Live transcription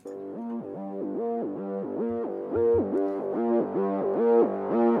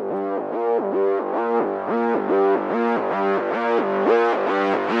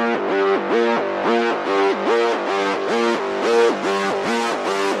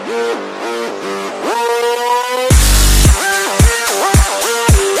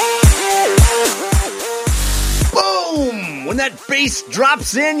that bass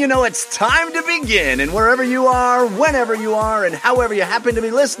drops in, you know it's time to begin. And wherever you are, whenever you are, and however you happen to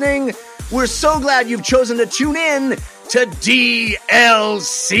be listening, we're so glad you've chosen to tune in to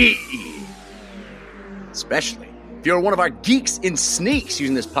DLC. Especially if you're one of our geeks in sneaks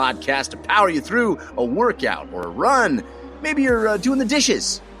using this podcast to power you through a workout or a run. Maybe you're doing the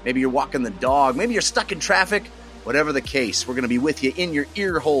dishes. Maybe you're walking the dog. Maybe you're stuck in traffic. Whatever the case, we're going to be with you in your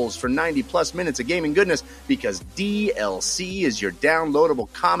ear holes for 90 plus minutes of gaming goodness, because DLC is your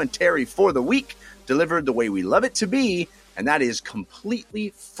downloadable commentary for the week, delivered the way we love it to be, and that is completely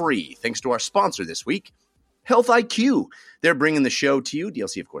free. Thanks to our sponsor this week, Health IQ. They're bringing the show to you.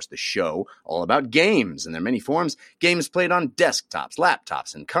 DLC, of course, the show, all about games in their many forms. Games played on desktops,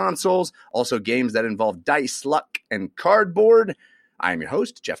 laptops, and consoles. Also games that involve dice, luck, and cardboard. I am your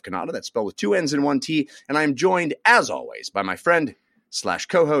host, Jeff Cannata, that's spelled with 2 N's and 1 T, and I am joined, as always, by my friend, /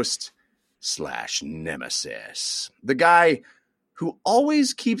 co-host, / nemesis. The guy who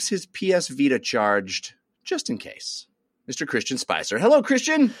always keeps his PS Vita charged, just in case. Mr. Christian Spicer. Hello,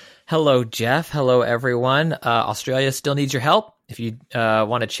 Christian. Hello, Jeff. Hello, everyone. Australia still needs your help. If you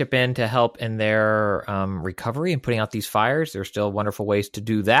want to chip in to help in their recovery and putting out these fires, there are still wonderful ways to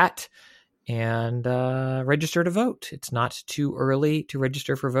do that. And register to vote. It's not too early to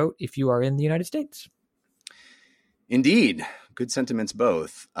register for vote if you are in the United States. Indeed. Good sentiments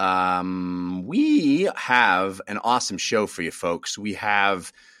both. We have an awesome show for you folks. We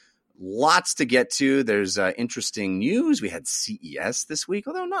have lots to get to. There's interesting news. We had CES this week,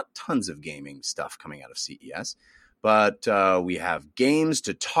 although not tons of gaming stuff coming out of CES. But we have games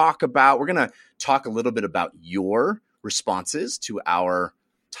to talk about. We're going to talk a little bit about your responses to our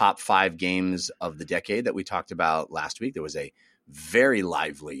top 5 games of the decade that we talked about last week. There was a very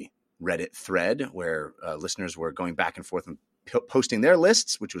lively Reddit thread where listeners were going back and forth and posting their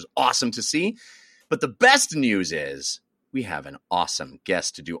lists, which was awesome to see. But the best news is we have an awesome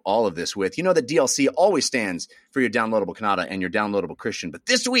guest to do all of this with. You know that DLC always stands for your downloadable Cannata and your downloadable Christian. But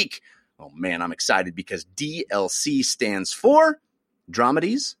this week, oh man, I'm excited because DLC stands for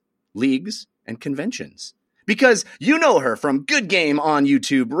Dramedies, Leagues, and Conventions. Because you know her from Good Game on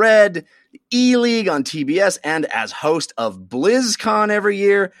YouTube Red, E-League on TBS, and as host of BlizzCon every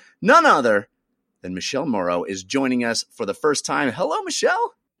year, none other than Michele Morrow is joining us for the first time. Hello,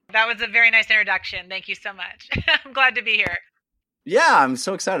 Michele. That was a very nice introduction. Thank you so much. I'm glad to be here. Yeah, I'm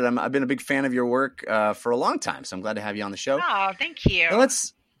so excited. I've been a big fan of your work for a long time, so I'm glad to have you on the show. Oh, thank you.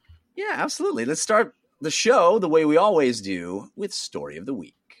 Yeah, absolutely. Let's start the show the way we always do with Story of the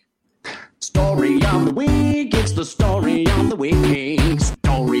Week. Story of the week, it's the story of the week.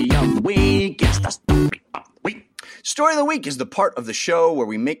 Story of the week, it's the story of the week. Story of the Week is the part of the show where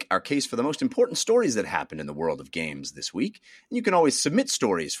we make our case for the most important stories that happened in the world of games this week. And you can always submit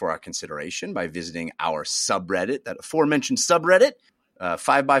stories for our consideration by visiting our subreddit, that aforementioned subreddit,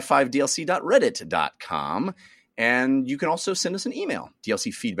 5x5dlc.reddit.com. And you can also send us an email,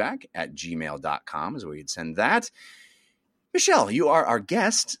 dlcfeedback@gmail.com is where you'd send that. Michele, you are our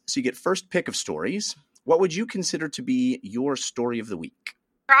guest, so you get first pick of stories. What would you consider to be your story of the week?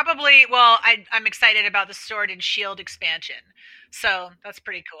 Probably, well, I'm excited about the Sword and Shield expansion, so that's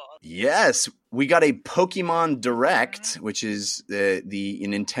pretty cool. Yes, we got a Pokemon Direct, which is the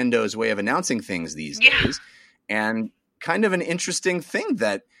Nintendo's way of announcing things these days, and kind of an interesting thing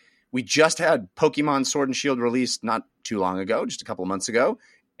that we just had Pokemon Sword and Shield released not too long ago, just a couple of months ago,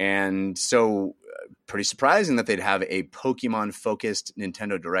 and so pretty surprising that they'd have a Pokemon-focused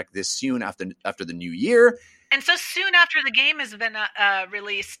Nintendo Direct this soon after the new year. And so soon after the game has been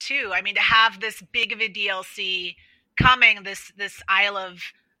released, too. I mean, to have this big of a DLC coming, this Isle of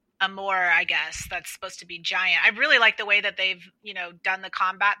Amor, I guess, that's supposed to be giant. I really like the way that they've, done the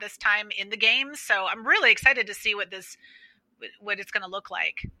combat this time in the game. So I'm really excited to see what it's going to look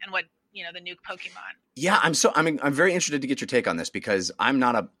like and what, the new Pokemon. Yeah, I'm very interested to get your take on this because I'm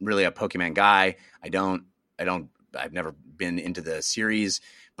not really a Pokemon guy. I've never been into the series.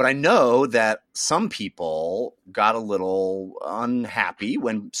 But I know that some people got a little unhappy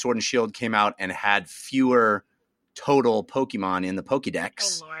when Sword and Shield came out and had fewer total Pokemon in the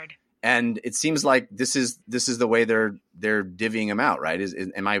Pokédex. Oh Lord! And it seems like this is the way they're divvying them out, right?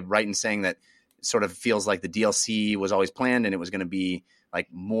 Am I right in saying that it sort of feels like the DLC was always planned and it was going to be like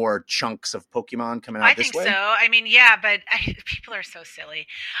more chunks of Pokemon coming out this way? I think so. I mean, yeah, but people are so silly.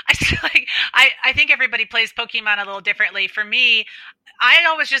 I think everybody plays Pokemon a little differently. For me, I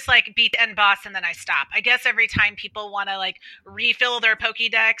always just beat the end boss and then I stop. I guess every time people want to refill their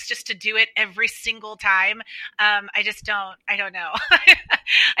Pokédex just to do it every single time, I don't know.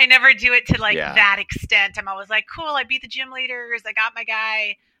 I never do it to that extent. I'm always like, cool, I beat the gym leaders, I got my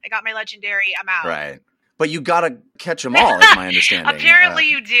guy, I got my legendary, I'm out. Right. but you got to catch them all, is my understanding. Apparently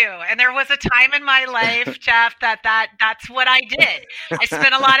you do. And there was a time in my life, Jeff, that's what I did. I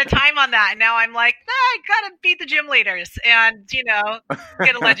spent a lot of time on that. And now I'm like, I got to beat the gym leaders and, get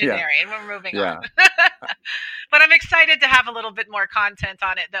a legendary. And we're moving on. But I'm excited to have a little bit more content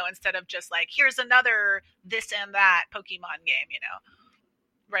on it, though, instead of just like, here's another this and that Pokemon game,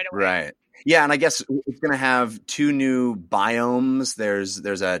 right away. Right. Yeah, and I guess it's going to have 2 new biomes.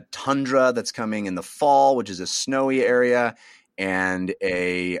 There's a tundra that's coming in the fall, which is a snowy area, and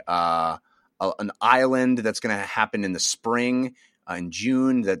an island that's going to happen in the spring, in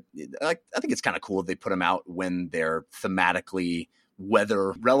June. That I think it's kind of cool if they put them out when they're thematically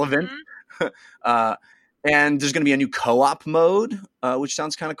weather relevant. Mm-hmm. And there's going to be a new co-op mode, which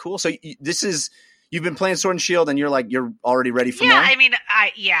sounds kind of cool. So you've been playing Sword and Shield, and you're already ready for more? I mean,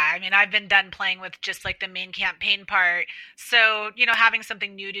 I've been done playing with just like the main campaign part. So, having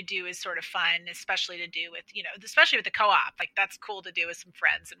something new to do is sort of fun, especially to do with, especially with the co-op. Like, that's cool to do with some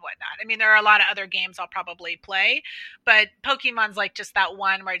friends and whatnot. I mean, there are a lot of other games I'll probably play, but Pokemon's like just that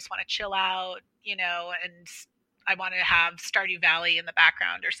one where I just want to chill out, and I want to have Stardew Valley in the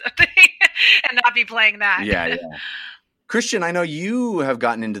background or something and not be playing that. Yeah. Christian, I know you have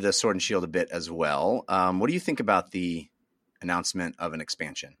gotten into the Sword and Shield a bit as well. What do you think about the announcement of an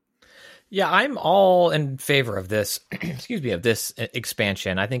expansion? Yeah, I'm all in favor of this, of this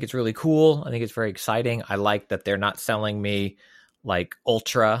expansion. I think it's really cool. I think it's very exciting. I like that they're not selling me like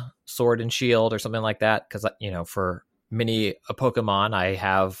Ultra Sword and Shield or something like that. Because, for many a Pokemon, I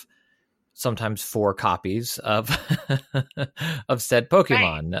have sometimes 4 copies of of said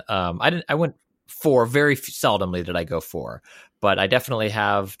Pokemon. Right. I went 4, very seldomly did I go 4, but I definitely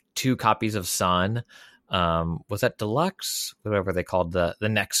have 2 copies of Sun. Was that Deluxe? Whatever they called the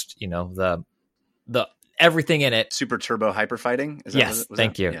next, the everything in it. Super Turbo Hyper Fighting? Yes,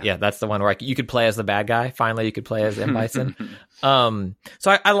 thank you. Yeah, that's the one where you could play as the bad guy. Finally, you could play as M. Bison.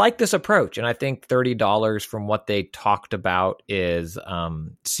 So I like this approach, and I think $30 from what they talked about is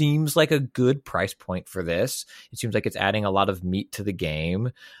seems like a good price point for this. It seems like it's adding a lot of meat to the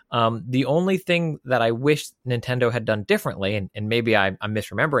game. The only thing that I wish Nintendo had done differently, and maybe I'm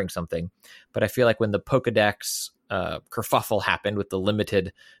misremembering something, but I feel like when the Pokedex kerfuffle happened with the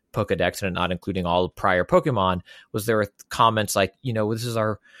limited Pokedex and it not including all prior Pokemon, was there were comments like, this is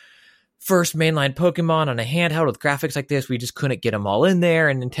our first mainline Pokemon on a handheld with graphics like this. We just couldn't get them all in there.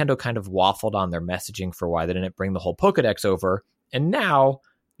 And Nintendo kind of waffled on their messaging for why they didn't bring the whole Pokedex over. And now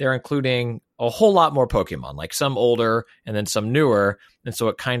they're including a whole lot more Pokemon, like some older and then some newer. And so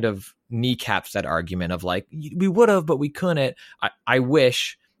it kind of kneecaps that argument of like, we would have, but we couldn't. I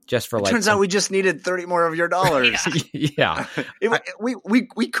wish... Just for turns out we just needed 30 more of your dollars. Yeah.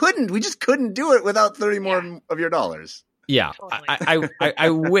 We couldn't. We just couldn't do it without 30 more of your dollars. Yeah. Totally. I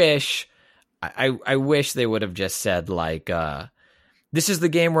wish I wish they would have just said like this is the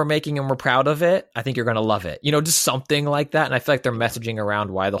game we're making and we're proud of it. I think you're going to love it. Just something like that. And I feel like their messaging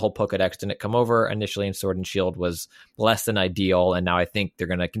around why the whole Pokedex didn't come over initially in Sword and Shield was less than ideal, and now I think they're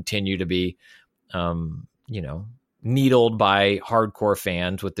going to continue to be needled by hardcore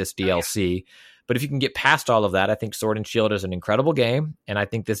fans with this DLC. Yeah. But if you can get past all of that, I think Sword and Shield is an incredible game. And I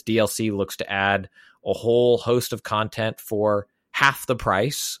think this DLC looks to add a whole host of content for half the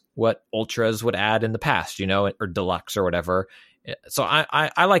price what Ultras would add in the past, or Deluxe or whatever. So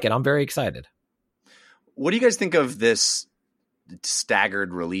I like it. I'm very excited. What do you guys think of this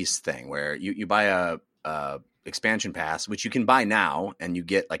staggered release thing where you buy a expansion pass, which you can buy now, and you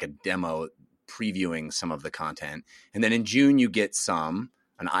get like a demo previewing some of the content, and then in June you get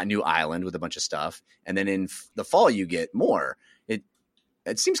a new island with a bunch of stuff, and then in the fall you get more.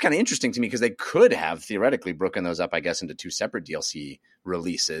 It seems kind of interesting to me because they could have theoretically broken those up, I guess, into 2 separate DLC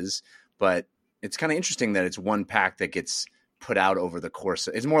releases, but it's kind of interesting that it's one pack that gets put out over the course.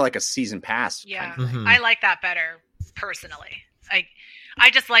 It's more like a season pass. Yeah, kind of thing. I like that better personally. I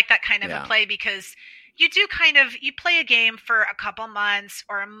just like that kind of a play because you do you play a game for a couple months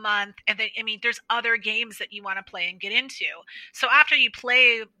or a month, and then, there's other games that you want to play and get into. So after you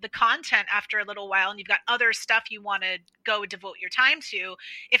play the content after a little while and you've got other stuff you want to go devote your time to,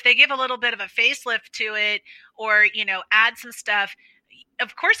 if they give a little bit of a facelift to it or, add some stuff,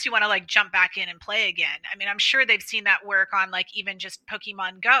 of course you want to jump back in and play again. I'm sure they've seen that work on even just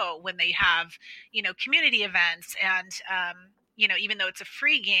Pokemon Go when they have, community events and, even though it's a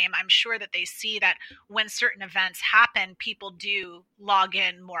free game, I'm sure that they see that when certain events happen, people do log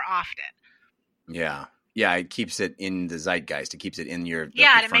in more often. Yeah. Yeah, it keeps it in the zeitgeist. It keeps it in your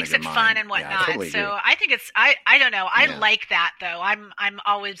and it makes it fun and whatnot. Yeah, totally so agree. I think it's I don't know. I like that though. I'm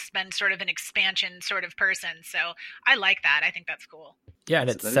always been sort of an expansion sort of person, so I like that. I think that's cool. Yeah, and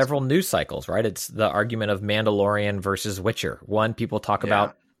it's several news cycles, right? It's the argument of Mandalorian versus Witcher. One people talk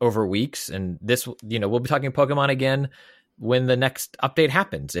about over weeks, and this, we'll be talking Pokemon again when the next update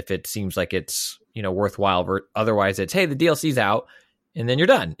happens, if it seems like it's, worthwhile. Otherwise, it's, hey, the DLC's out, and then you're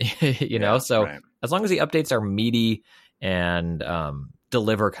done, So right. As long as the updates are meaty and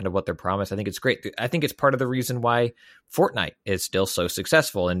deliver kind of what they're promised, I think it's great. I think it's part of the reason why Fortnite is still so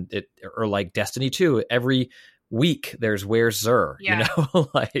successful, and or like Destiny 2, every week there's Where's Zur,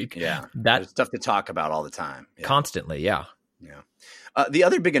 there's stuff to talk about all the time. Constantly. Yeah. The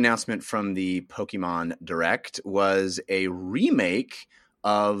other big announcement from the Pokemon Direct was a remake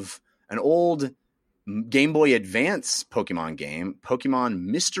of an old Game Boy Advance Pokemon game, Pokemon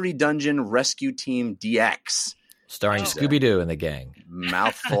Mystery Dungeon Rescue Team DX. Starring Scooby-Doo and the gang.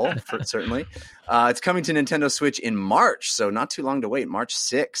 Mouthful, certainly. It's coming to Nintendo Switch in March, so not too long to wait, March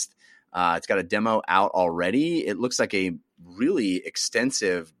 6th. It's got a demo out already. It looks like a really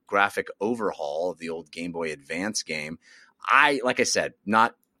extensive graphic overhaul of the old Game Boy Advance game. Like I said,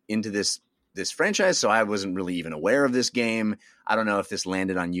 not into this franchise, so I wasn't really even aware of this game. I don't know if this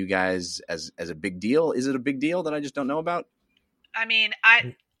landed on you guys as a big deal. Is it a big deal that I just don't know about? I mean,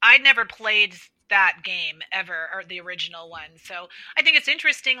 I never played that game ever, or the original one. So I think it's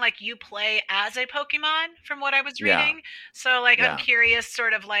interesting, like, you play as a Pokemon from what I was reading. So I'm curious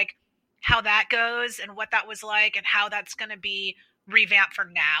sort of like how that goes and what that was like and how that's going to be revamped for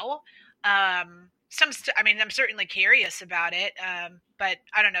now. I'm certainly curious about it. But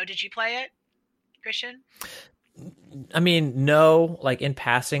I don't know. Did you play it, Christian? I mean, no, like in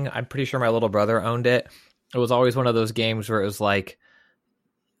passing, I'm pretty sure my little brother owned it. It was always one of those games where it was like,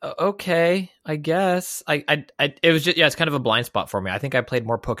 okay, I guess. It was just, it's kind of a blind spot for me. I think I played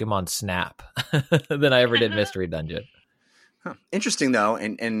more Pokemon Snap than I ever did Mystery Dungeon. Huh. Interesting though,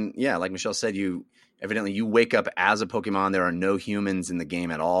 and like Michelle said, you wake up as a Pokemon. There are no humans in the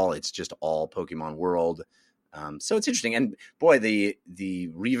game at all. It's just all Pokemon world. So it's interesting, and boy, the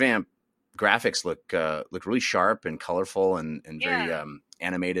revamp graphics look really sharp and colorful and very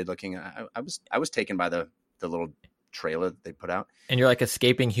animated looking. I was taken by the little trailer that they put out. And you're like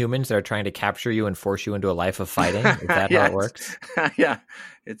escaping humans that are trying to capture you and force you into a life of fighting. Is that how it works? Yeah,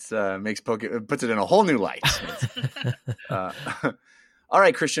 it's puts it in a whole new light. All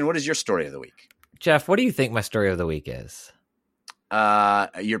right, Christian, what is your story of the week? Jeff, what do you think my story of the week is?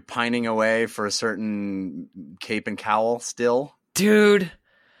 You're pining away for a certain cape and cowl still, dude.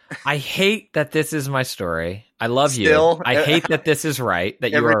 I hate that this is my story. I love still? You. I hate that this is right,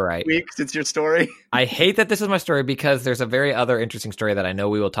 that you are right. Every week it's your story? I hate that this is my story because there's a very other interesting story that I know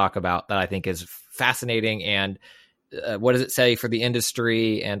we will talk about that I think is fascinating and what does it say for the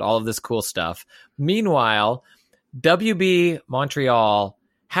industry and all of this cool stuff. Meanwhile, WB Montreal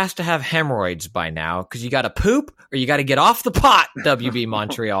has to have hemorrhoids by now because you got to poop or you got to get off the pot, WB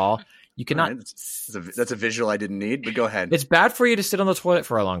Montreal. You cannot. Right. That's a visual I didn't need, but go ahead. It's bad for you to sit on the toilet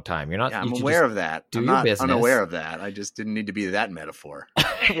for a long time. You're not. Yeah, I'm aware of that. I'm not unaware of that. I just didn't need to be that metaphor.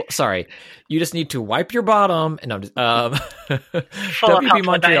 Well, sorry, you just need to wipe your bottom. And I'm just WB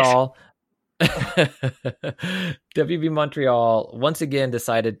Montreal. WB Montreal once again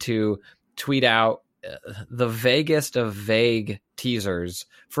decided to tweet out the vaguest of vague teasers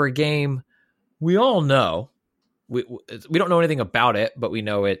for a game we all know. We don't know anything about it, but we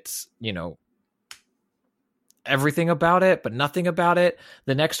know it's, everything about it, but nothing about it.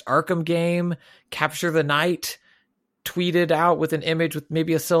 The next Arkham game, Capture the Night, tweeted out with an image with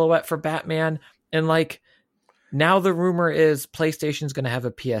maybe a silhouette for Batman. And now the rumor is PlayStation's going to have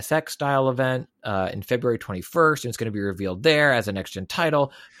a PSX style event in February 21st, and it's going to be revealed there as a next gen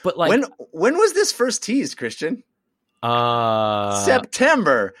title. But when was this first teased, Christian?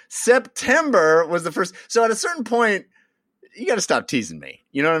 September was the first. So at a certain point, you got to stop teasing me.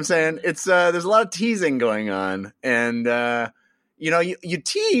 You know what I'm saying? It's there's a lot of teasing going on, and you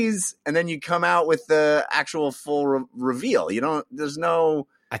tease, and then you come out with the actual full reveal. You don't. There's no.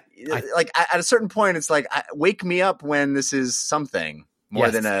 At a certain point, it's like wake me up when this is something more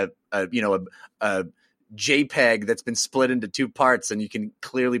than a JPEG that's been split into two parts and you can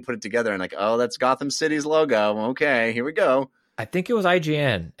clearly put it together and that's Gotham City's logo. Okay, here we go. I think it was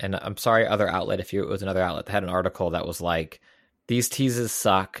IGN, and I'm sorry, other outlet, if it was another outlet that had an article that was like, these teases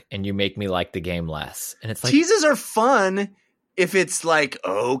suck and you make me like the game less. And it's like, teases are fun if it's like,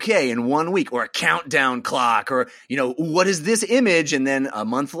 okay, in 1 week, or a countdown clock, or, what is this image? And then a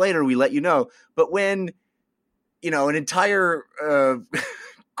month later we let you know. But when, an entire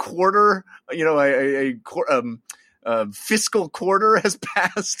quarter, a fiscal quarter has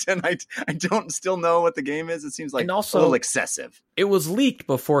passed, and I don't still know what the game is. It seems like also, a little excessive. It was leaked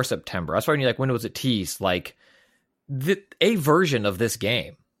before September. That's why when was it teased? a version of this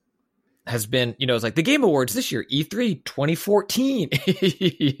game has been, it's like the Game Awards this year, E3 2014,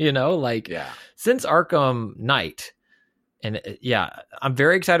 since Arkham Knight. And I'm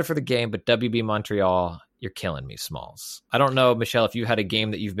very excited for the game, but WB Montreal, you're killing me, Smalls. I don't know, Michelle, if you had a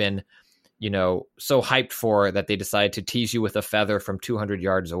game that you've been, so hyped for that they decided to tease you with a feather from 200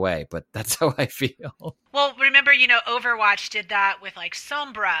 yards away, but that's how I feel. Well, remember, Overwatch did that with like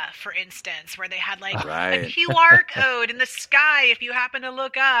Sombra, for instance, where they had like a QR code in the sky if you happen to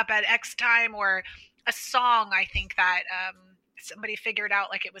look up at X time, or a song, I think that somebody figured out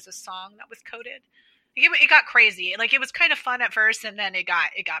like it was a song that was coded. It got crazy. Like, it was kind of fun at first, and then it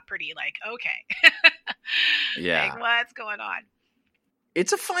got pretty like, okay. Yeah. Like, what's going on?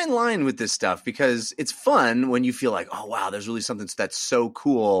 It's a fine line with this stuff because it's fun when you feel like, oh, wow, there's really something that's so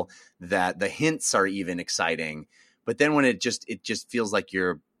cool that the hints are even exciting. But then when it just feels like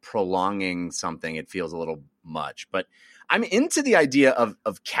you're prolonging something, it feels a little much. But I'm into the idea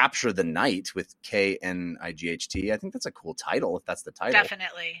of Capture the Night with KNIGHT. I think that's a cool title if that's the title.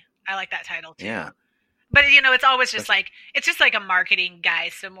 Definitely. I like that title too. Yeah. But, it's always just like, it's just like a marketing guy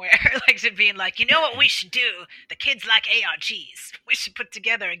somewhere, like to being like, what we should do? The kids like ARGs. We should put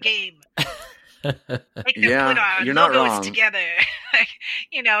together a game. Make them put our logos together.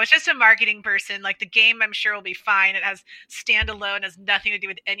 It's just a marketing person. Like, the game, I'm sure, will be fine. It has standalone, has nothing to do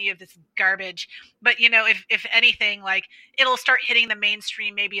with any of this garbage. But, if anything, like, it'll start hitting the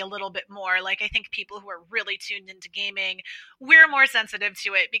mainstream maybe a little bit more. Like, I think people who are really tuned into gaming, we're more sensitive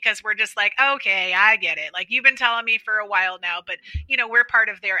to it because we're just like, okay, I get it. Like, you've been telling me for a while now, but, we're part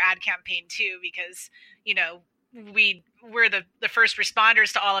of their ad campaign too because, we're the first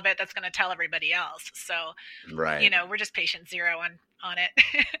responders to all of it that's going to tell everybody else. So, right. We're just patient zero on it.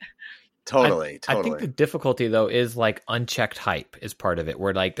 Totally. I think the difficulty, though, is like unchecked hype is part of it,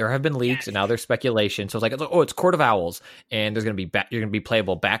 where like there have been leaks and now there's speculation. So it's like, oh, it's Court of Owls, and there's going to be you're going to be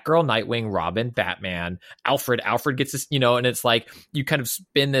playable Batgirl, Nightwing, Robin, Batman, Alfred. Alfred gets this, and it's like you kind of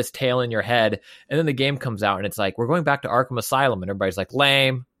spin this tale in your head, and then the game comes out and it's like, we're going back to Arkham Asylum, and everybody's like,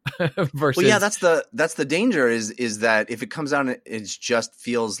 lame. Versus... Well, yeah, that's the danger is that if it comes out and it just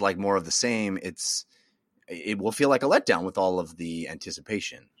feels like more of the same, it will feel like a letdown with all of the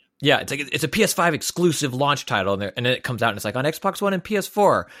anticipation. Yeah, it's like it's a PS5 exclusive launch title, and then it comes out and it's like on Xbox One and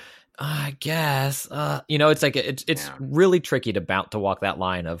PS4. I guess it's like it's really tricky to walk that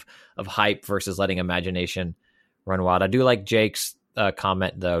line of hype versus letting imagination run wild. I do like Jake's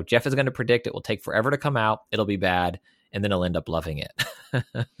comment though. Jeff is going to predict it will take forever to come out. It'll be bad, and then he'll end up loving it.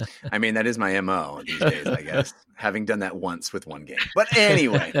 I mean, that is my MO these days, I guess. Having done that once with one game. But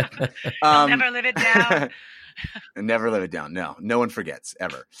anyway. Never live it down. Never live it down. No one forgets,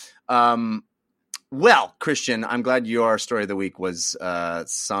 ever. Well, Christian, I'm glad your story of the week was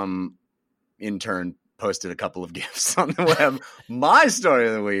some intern posted a couple of GIFs on the web. My story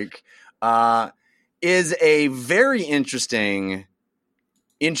of the week is a very interesting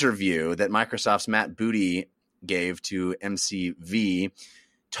interview that Microsoft's Matt Booty gave to MCV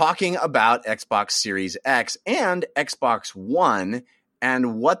talking about Xbox Series X and Xbox One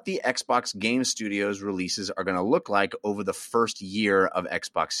and what the Xbox Game Studios releases are going to look like over the first year of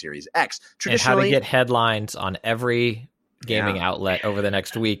Xbox Series X. And how to get headlines on every gaming outlet over the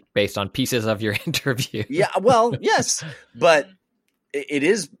next week based on pieces of your interview. Yeah, well, yes, but it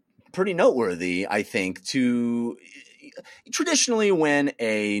is pretty noteworthy, I think, traditionally when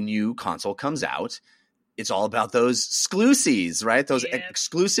a new console comes out, it's all about those exclusives, right? Those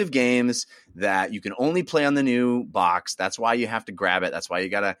exclusive games that you can only play on the new box. That's why you have to grab it. That's why you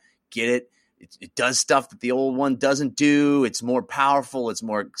got to get it. It does stuff that the old one doesn't do. It's more powerful. It's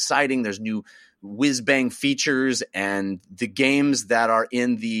more exciting. There's new whiz-bang features, and the games that are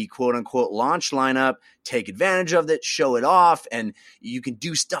in the quote-unquote launch lineup take advantage of it, show it off, and you can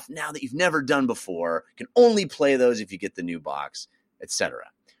do stuff now that you've never done before. You can only play those if you get the new box, etc.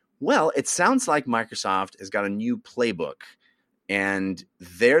 Well, it sounds like Microsoft has got a new playbook, and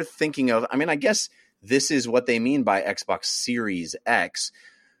they're thinking of, I guess this is what they mean by Xbox Series X,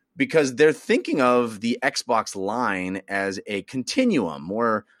 because they're thinking of the Xbox line as a continuum,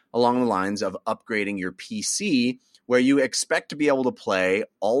 more along the lines of upgrading your PC, where you expect to be able to play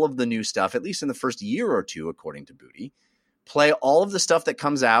all of the new stuff, at least in the first year or two, according to Booty, play all of the stuff that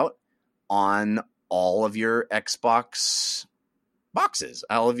comes out on all of your Xbox boxes,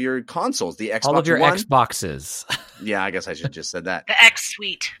 all of your consoles, the Xbox One. All of your Xboxes. Yeah, I guess I should have just said that. The X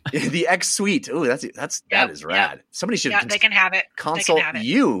Suite. The X Suite. Ooh, that is rad. Yep. Somebody should. Yeah, they can have it. Console they can have it.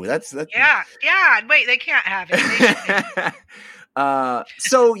 U. That's. Yeah. Wait, they can't have it.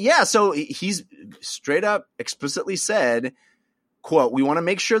 So he's straight up explicitly said, quote, "We want to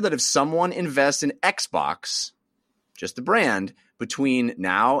make sure that if someone invests in Xbox, just the brand, between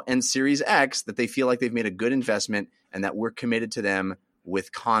now and Series X that they feel like they've made a good investment and that we're committed to them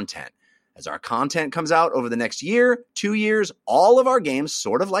with content. As our content comes out over the next year, 2 years, all of our games,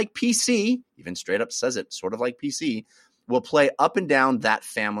 sort of like PC, even straight up says it, sort of like PC, will play up and down that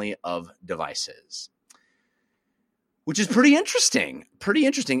family of devices. Which is pretty interesting. Pretty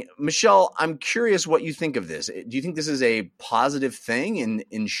interesting. Michele, I'm curious what you think of this. Do you think this is a positive thing in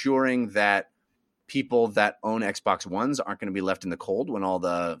ensuring that people that own Xbox Ones aren't going to be left in the cold when all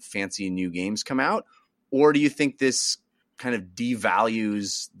the fancy new games come out? Or do you think this kind of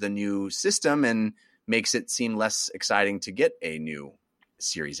devalues the new system and makes it seem less exciting to get a new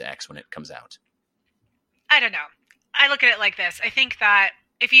Series X when it comes out? I don't know. I look at it like this. I think that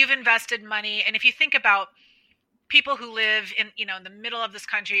if you've invested money, and if you think about people who live in, in the middle of this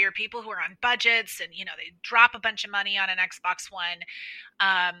country, or people who are on budgets and, they drop a bunch of money on an Xbox One,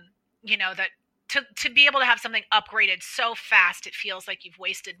 that to be able to have something upgraded so fast, it feels like you've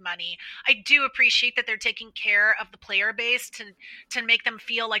wasted money. I do appreciate that they're taking care of the player base to make them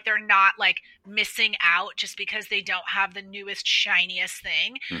feel like they're not like missing out just because they don't have the newest, shiniest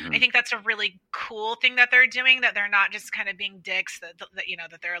thing. Mm-hmm. I think that's a really cool thing that they're doing, that they're not just kind of being dicks, that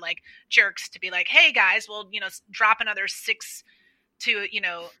they're like jerks to be like, hey guys, well, drop another $600 to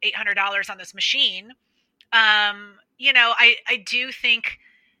 $800 on this machine. I do think,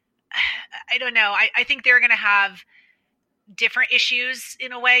 I don't know. I think they're going to have different issues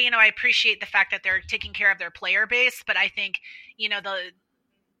in a way. I appreciate the fact that they're taking care of their player base, but I think,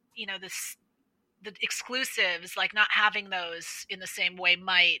 the exclusives, like not having those in the same way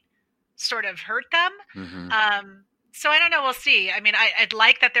might sort of hurt them. Mm-hmm. So I don't know. We'll see. I mean, I'd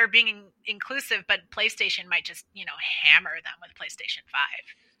like that they're being inclusive, but PlayStation might just, hammer them with PlayStation 5.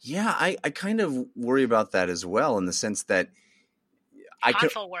 Yeah, I kind of worry about that as well, in the sense that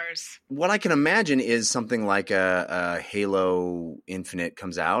console wars. What I can imagine is something like a Halo Infinite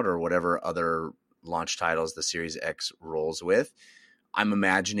comes out, or whatever other launch titles the Series X rolls with. I'm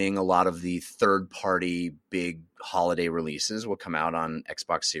imagining a lot of the third-party big holiday releases will come out on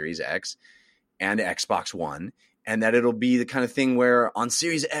Xbox Series X and Xbox One, and that it'll be the kind of thing where on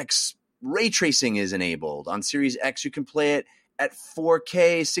Series X, ray tracing is enabled. On Series X, you can play it at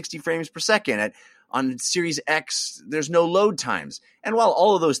 4K, 60 frames per second. On Series X, there's no load times. And while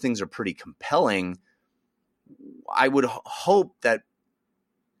all of those things are pretty compelling, I would hope that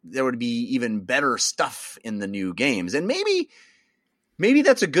there would be even better stuff in the new games. And maybe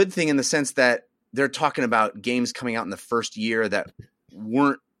that's a good thing, in the sense that they're talking about games coming out in the first year that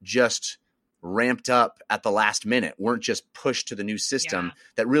weren't just ramped up at the last minute, weren't just pushed to the new system,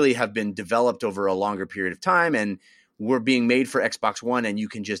 that really have been developed over a longer period of time and were being made for Xbox One, and you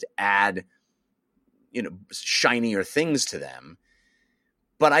can just add shinier things to them.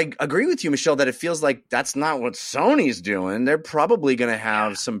 But I agree with you, Michele, that it feels like that's not what Sony's doing. They're probably going to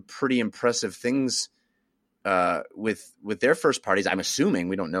have some pretty impressive things with their first parties. I'm assuming,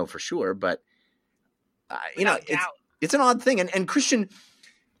 we don't know for sure, but it's an odd thing. And Christian,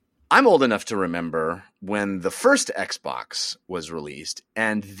 I'm old enough to remember when the first Xbox was released,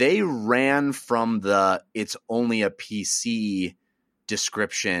 and they ran from the "it's only a PC"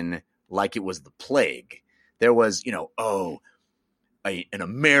 description like it was the plague. There was, an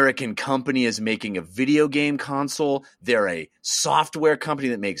American company is making a video game console. They're a software company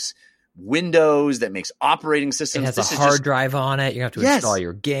that makes Windows, that makes operating systems. It has a hard drive on it. You have to install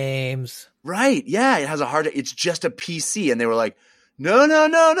your games. Right. Yeah, it has a hard drive. It's just a PC. And they were like, no.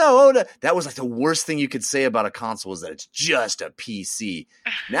 That was like the worst thing you could say about a console, is that it's just a PC.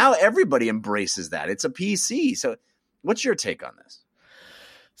 Now everybody embraces that. It's a PC. So what's your take on this?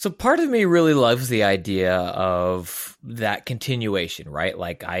 So part of me really loves the idea of that continuation, right?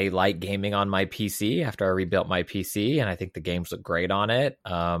 Like, I like gaming on my PC after I rebuilt my PC, and I think the games look great on it.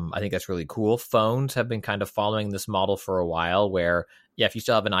 I think that's really cool. Phones have been kind of following this model for a while, where, if you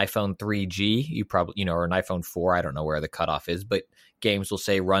still have an iPhone 3G, you probably, or an iPhone 4, I don't know where the cutoff is, but games will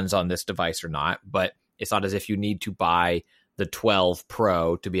say runs on this device or not. But it's not as if you need to buy the 12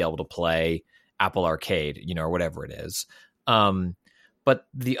 Pro to be able to play Apple Arcade, or whatever it is. But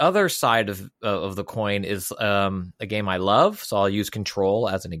the other side of the coin is a game I love. So I'll use Control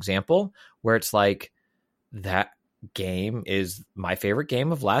as an example, where it's like, that game is my favorite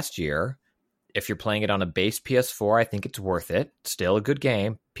game of last year. If you're playing it on a base PS4, I think it's worth it. Still a good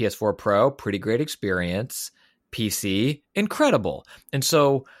game. PS4 Pro, pretty great experience. PC, incredible. And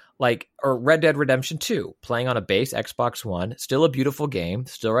so, or Red Dead Redemption 2, playing on a base Xbox One, still a beautiful game.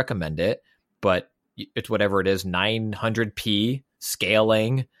 Still recommend it. But it's whatever it is, 900p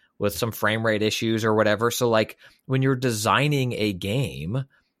scaling with some frame rate issues or whatever. So when you're designing a game,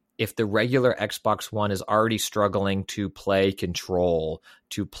 if the regular Xbox One is already struggling to play Control,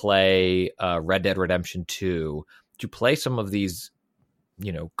 to play Red Dead Redemption 2, to play some of these,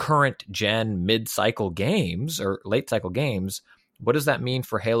 current gen mid-cycle games or late cycle games, what does that mean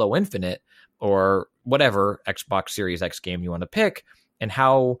for Halo Infinite or whatever Xbox Series X game you want to pick? And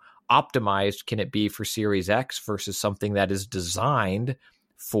how optimized can it be for Series X versus something that is designed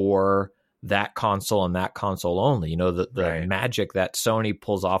for that console and that console only? The Right. magic that Sony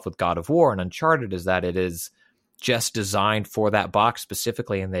pulls off with God of War and Uncharted is that it is just designed for that box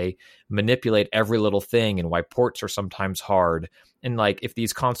specifically, and they manipulate every little thing, and why ports are sometimes hard. And like, if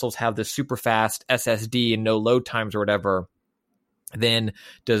these consoles have this super fast SSD and no load times or whatever, then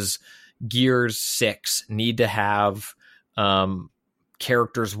does Gears 6 need to have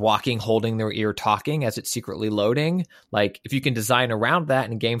characters walking, holding their ear, talking as it's secretly loading? Like, if you can design around that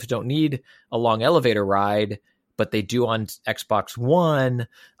and games don't need a long elevator ride, but they do on Xbox One,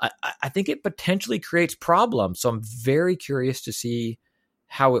 I think it potentially creates problems. So I'm very curious to see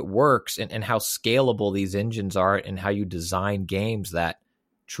how it works and how scalable these engines are, and how you design games that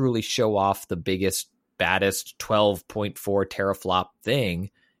truly show off the biggest, baddest 12.4 teraflop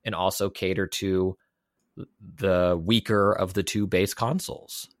thing, and also cater to the weaker of the two base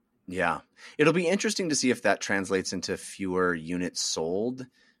consoles. Yeah. It'll be interesting to see if that translates into fewer units sold,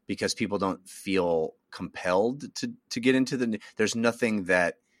 because people don't feel compelled to get into there's nothing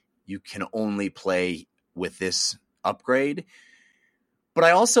that you can only play with this upgrade. But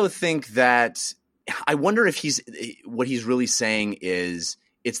I also think that, I wonder if what he's really saying is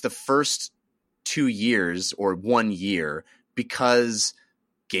it's the first 2 years or 1 year, because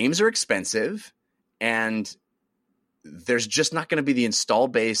games are expensive and there's just not going to be the install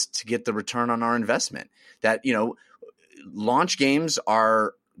base to get the return on our investment. That, launch games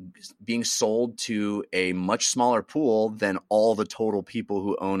are being sold to a much smaller pool than all the total people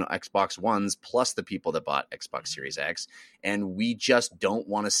who own Xbox Ones, plus the people that bought Xbox Series X. And we just don't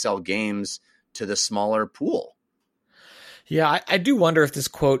want to sell games to the smaller pool. Yeah, I do wonder if this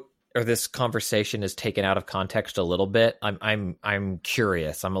quote or this conversation is taken out of context a little bit. I'm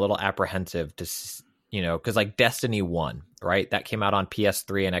curious. I'm a little apprehensive to, because like Destiny 1, right? That came out on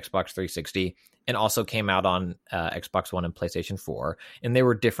PS3 and Xbox 360, and also came out on Xbox One and PlayStation 4, and they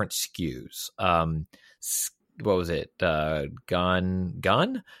were different SKUs. What was it?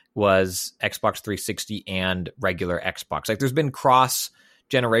 Gun was Xbox 360 and regular Xbox. Like, there's been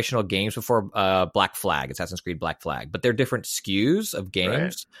cross-generational games before. Black Flag, Assassin's Creed Black Flag, but they're different SKUs of games.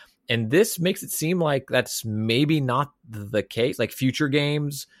 Right. And this makes it seem like that's maybe not the case. Like, future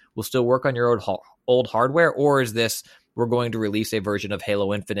games will still work on your old hardware, or is this, we're going to release a version of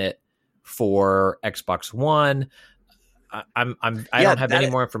Halo Infinite for Xbox One? I don't have any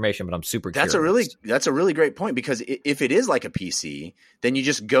more information, but I'm super curious. That's a really great point, because if it is like a PC, then you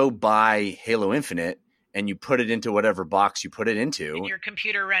just go buy Halo Infinite and you put it into whatever box you put it into. And your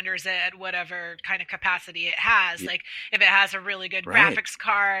computer renders it at whatever kind of capacity it has. Yeah. Like, if it has a really good graphics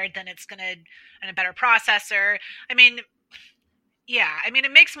card, then it's and a better processor. I mean,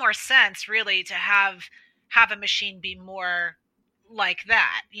 it makes more sense really to have a machine be more like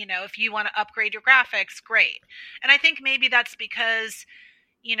that. If you want to upgrade your graphics, great. And I think maybe that's because,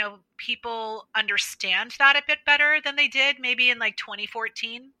 people understand that a bit better than they did maybe in like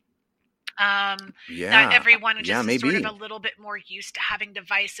 2014. That everyone is just sort of a little bit more used to having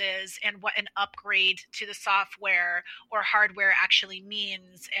devices and what an upgrade to the software or hardware actually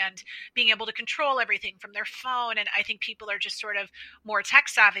means, and being able to control everything from their phone. And I think people are just sort of more tech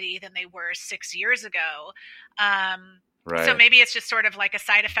savvy than they were 6 years ago. Right. So maybe it's just sort of like a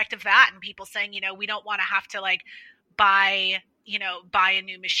side effect of that, and people saying, we don't want to have to like buy a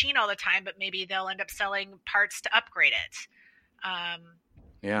new machine all the time, but maybe they'll end up selling parts to upgrade it.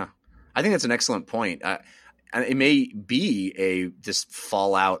 Yeah. I think that's an excellent point. It may be this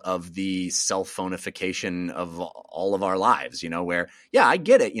fallout of the cell phoneification of all of our lives, where, I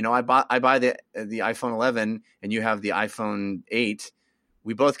get it. I buy the iPhone 11 and you have the iPhone 8.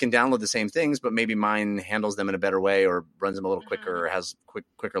 We both can download the same things, but maybe mine handles them in a better way, or runs them a little quicker, or has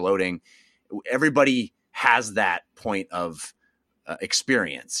quicker loading. Everybody has that point of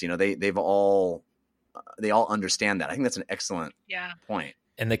experience. They all understand that. I think that's an excellent point.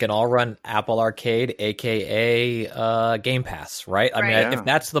 And they can all run Apple Arcade, aka Game Pass, right? I mean, if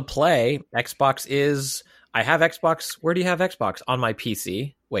that's the play, Xbox is. I have Xbox. Where do you have Xbox? On my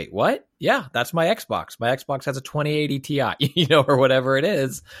PC. Wait, what? Yeah, that's my Xbox. My Xbox has a 2080 Ti, or whatever it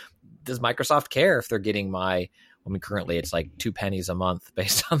is. Does Microsoft care if they're getting currently it's like 2 pennies a month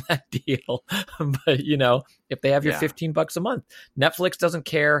based on that deal. But, if they have your $15 a month, Netflix doesn't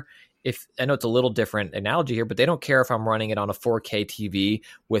care if I know it's a little different analogy here, but they don't care if I'm running it on a 4K TV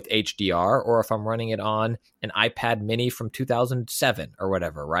with HDR or if I'm running it on an iPad mini from 2007 or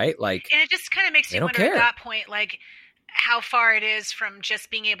whatever, right? Like, and it just kind of makes they you don't wonder care. at that point, like, how far it is from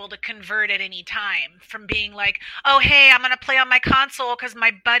just being able to convert at any time, from being like, oh, hey, I'm going to play on my console because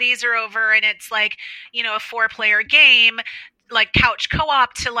my buddies are over and it's like, you know, a 4-player game, like couch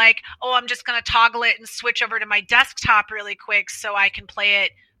co-op, to like, oh, I'm just going to toggle it and switch over to my desktop really quick so I can play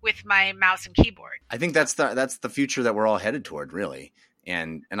it with my mouse and keyboard. I think that's the future that we're all headed toward, really.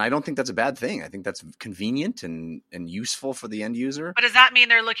 And I don't think that's a bad thing. I think that's convenient and useful for the end user. But does that mean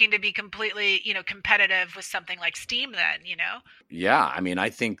they're looking to be completely, you know, competitive with something like Steam then, you know? Yeah. I mean,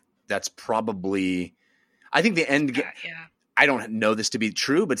 I think that's probably – I think the end game – I don't know this to be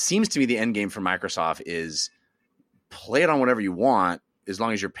true, but seems to me the end game for Microsoft is play it on whatever you want as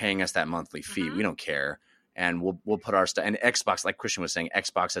long as you're paying us that monthly fee. We don't care. And we'll put our stuff. And Xbox, like Christian was saying,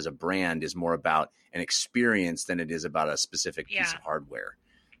 Xbox as a brand is more about an experience than it is about a specific piece of hardware.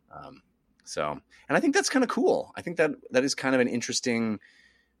 And I think that's kind of cool. I think that is kind of an interesting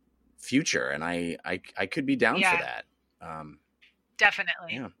future, and I could be down for that.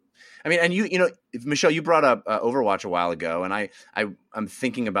 Definitely. Yeah. I mean, and you know, Michele, you brought up Overwatch a while ago, and I'm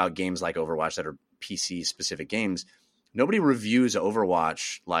thinking about games like Overwatch that are PC specific games. Nobody reviews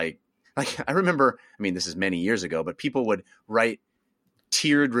Overwatch like I remember, I mean, this is many years ago, but people would write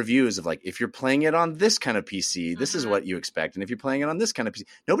tiered reviews of like, if you're playing it on this kind of PC, this is what you expect. And if you're playing it on this kind of PC,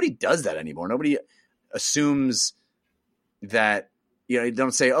 nobody does that anymore. Nobody assumes that, you know,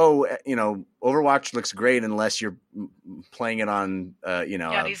 don't say, oh, you know, Overwatch looks great unless you're playing it on, you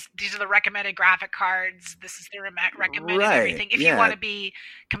know. Yeah, these are the recommended graphic cards. This is the recommended everything. If you want to be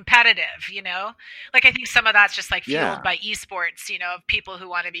competitive, you know, like I think some of that's just like fueled by esports, you know, of people who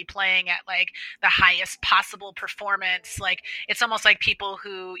want to be playing at like the highest possible performance. Like it's almost like people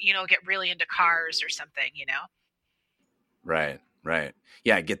who, you know, get really into cars or something, you know. Right.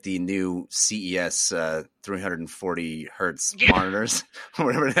 Yeah, get the new CES 340 hertz monitors,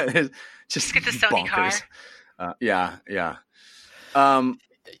 whatever that is. Just get the Sony bonkers. car. Yeah.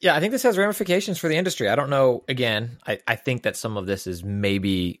 I think this has ramifications for the industry. I don't know. Again, I think that some of this is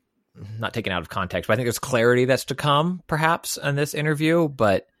maybe not taken out of context, but I think there's clarity that's to come, perhaps, in this interview.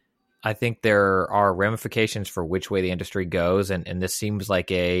 But I think there are ramifications for which way the industry goes, and this seems like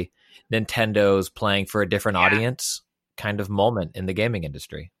a Nintendo's playing for a different audience kind of moment in the gaming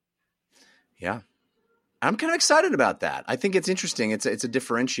industry. Yeah. I'm kind of excited about that. I think it's interesting. It's a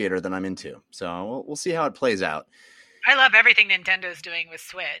differentiator that I'm into. So we'll see how it plays out. I love everything Nintendo's doing with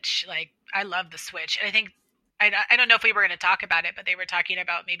Switch. Like, I love the Switch. And I think, I don't know if we were going to talk about it, but they were talking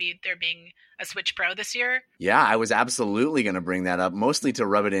about maybe there being a Switch Pro this year. Yeah, I was absolutely going to bring that up, mostly to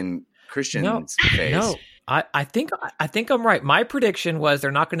rub it in Christian's face. No, I think I'm right. My prediction was they're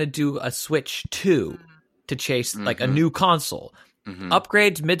not going to do a Switch 2 to chase like a new console.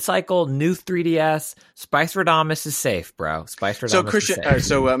 Upgrades mid-cycle, new 3DS. Spice Radamus is safe, bro. Spice Radamus is safe.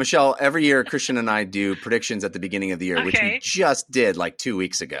 So Michele, every year Christian and I do predictions at the beginning of the year, which we just did like 2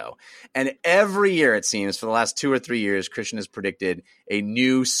 weeks ago. And every year, it seems, for the last 2 or 3 years, Christian has predicted a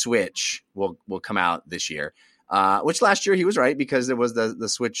new Switch will come out this year. Which last year he was right, because there was the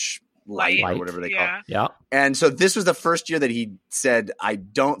Switch Lite or whatever they call it. Yeah. And so this was the first year that he said, I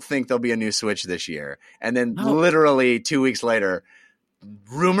don't think there'll be a new Switch this year. And then literally 2 weeks later,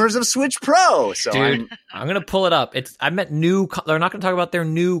 rumors of Switch Pro. So dude, I'm going to pull it up. I meant new. They're not going to talk about their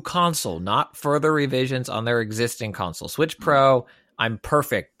new console, not further revisions on their existing console. Switch Pro. I'm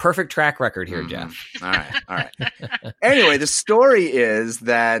perfect. Perfect track record here, Jeff. All right. Anyway, the story is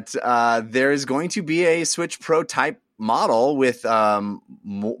that there is going to be a Switch Pro type model with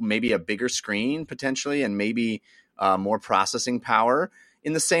maybe a bigger screen potentially, and maybe more processing power,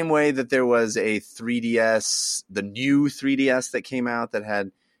 in the same way that there was a 3DS, the new 3DS that came out that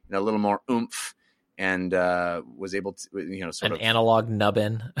had a little more oomph and was able to, sort an of analog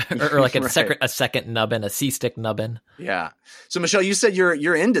nubbin or like a second nubbin, a C-stick nubbin. Yeah. So Michele, you said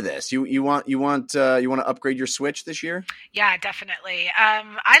you're into this. You want to upgrade your Switch this year? Yeah, definitely.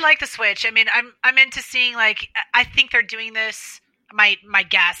 I like the Switch. I mean, I'm into seeing, like, I think they're doing this. My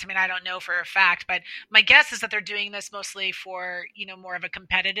guess, I mean, I don't know for a fact, but my guess is that they're doing this mostly for, more of a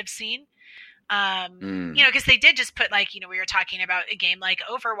competitive scene. Because they did just put, like, we were talking about a game like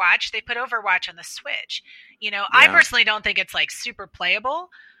Overwatch. They put Overwatch on the Switch. I personally don't think it's like super playable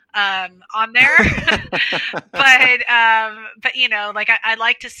on there, but like I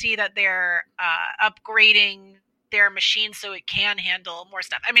like to see that they're upgrading their machine so it can handle more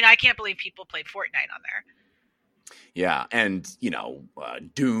stuff. I mean, I can't believe people played Fortnite on there. Yeah, and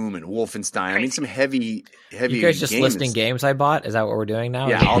Doom and Wolfenstein. I mean, some heavy. You guys just games. listing games I bought? Is that what we're doing now?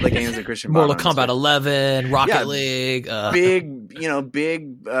 Yeah, all the games that Christian Mortal bought. Kombat 11, Rocket League,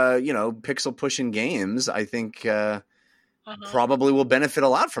 big pixel pushing games. I think probably will benefit a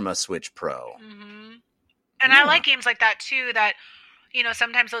lot from a Switch Pro. Mm-hmm. And I like games like that too. That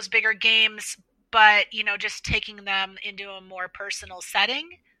sometimes those bigger games, but just taking them into a more personal setting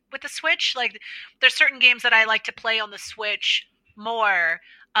with the Switch. Like there's certain games that I like to play on the Switch more.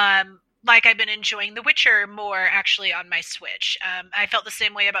 Like I've been enjoying The Witcher more actually on my Switch. I felt the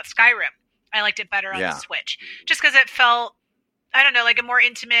same way about Skyrim. I liked it better on the Switch just because it felt, I don't know, like a more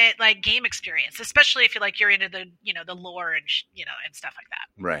intimate like game experience, especially if you're into the the lore and and stuff like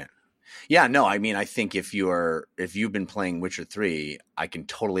that. Right. Yeah, no, I mean, I think if you've been playing Witcher 3, I can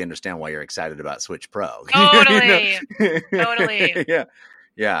totally understand why you're excited about Switch Pro. Totally. Totally. Yeah.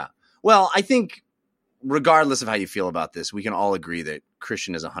 Yeah. Well, I think regardless of how you feel about this, we can all agree that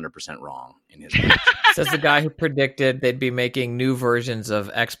Christian is 100% wrong in his prediction. Says the guy who predicted they'd be making new versions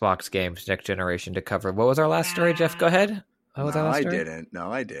of Xbox games next generation to cover. What was our last story, Jeff? Go ahead. No, I didn't.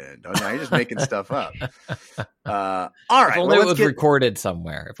 No, you're just making stuff up. All right. If only it was recorded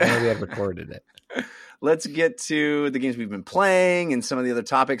somewhere. If only we had recorded it. Let's get to the games we've been playing and some of the other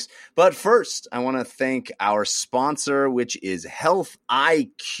topics. But first, I want to thank our sponsor, which is Health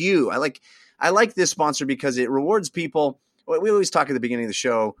IQ. I like this sponsor because it rewards people. We always talk at the beginning of the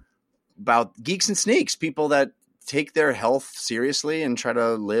show about geeks and sneaks, people that take their health seriously and try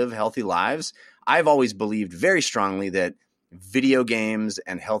to live healthy lives. I've always believed very strongly that video games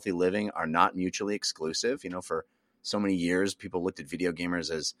and healthy living are not mutually exclusive. For so many years, people looked at video gamers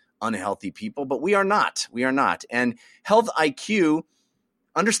as unhealthy people, but we are not. We are not. And Health IQ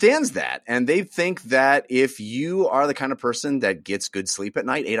understands that. And they think that if you are the kind of person that gets good sleep at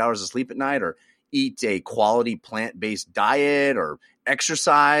night, 8 hours of sleep at night, or eat a quality plant-based diet or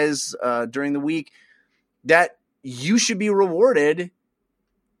exercise during the week, that you should be rewarded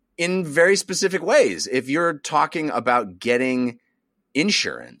in very specific ways. If you're talking about getting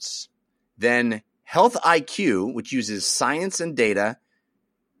insurance, then Health IQ, which uses science and data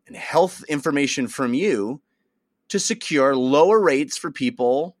and health information from you to secure lower rates for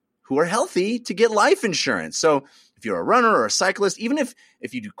people who are healthy to get life insurance. So if you're a runner or a cyclist, even if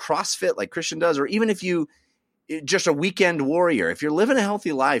you do CrossFit like Christian does, or even if you just a weekend warrior, if you're living a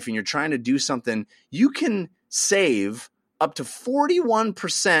healthy life and you're trying to do something, you can save up to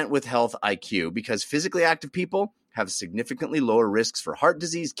 41% with Health IQ because physically active people have significantly lower risks for heart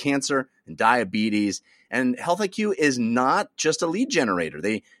disease, cancer, and diabetes. And Health IQ is not just a lead generator.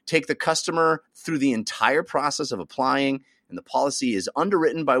 They take the customer through the entire process of applying, and the policy is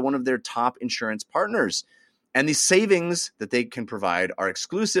underwritten by one of their top insurance partners. And the savings that they can provide are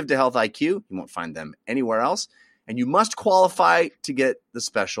exclusive to Health IQ. You won't find them anywhere else. And you must qualify to get the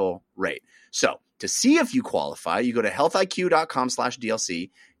special rate. So to see if you qualify, you go to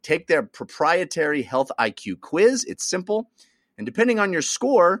healthiq.com/DLC, take their proprietary Health IQ quiz. It's simple. And depending on your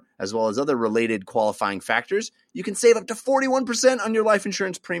score, as well as other related qualifying factors, you can save up to 41% on your life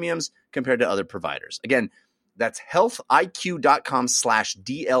insurance premiums compared to other providers. Again, that's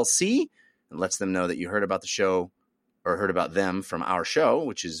healthiq.com/DLC. It lets them know that you heard about the show or heard about them from our show,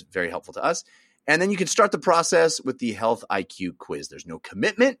 which is very helpful to us. And then you can start the process with the Health IQ quiz. There's no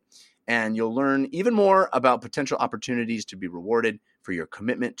commitment, and you'll learn even more about potential opportunities to be rewarded for your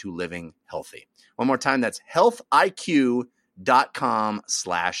commitment to living healthy. One more time, that's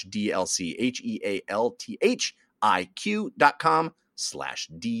healthiq.com/DLC,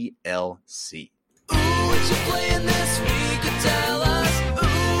 HEALTHIQ.com/DLC. Ooh, what you playing this week? Tell us.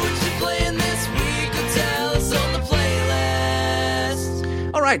 Ooh, what you playing this week? Tell us on the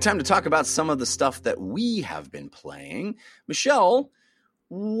playlist. All right, time to talk about some of the stuff that we have been playing. Michelle,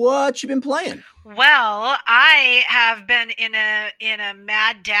 what you been playing? Well, I have been in a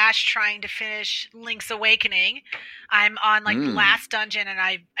mad dash trying to finish Link's Awakening. I'm on the last dungeon, and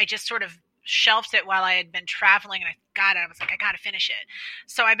I just sort of shelved it while I had been traveling, and I was like, I got to finish it.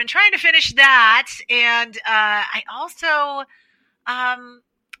 So I've been trying to finish that, and I also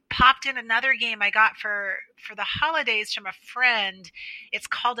popped in another game I got for the holidays from a friend. It's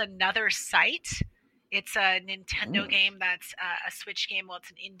called Another Sight. It's a Nintendo game that's a Switch game. Well,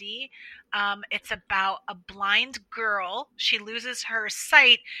 it's an indie. It's about a blind girl. She loses her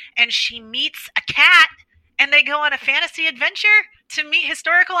sight, and she meets a cat, and they go on a fantasy adventure to meet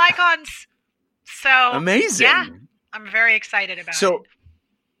historical icons. So amazing! Yeah, I'm very excited about it.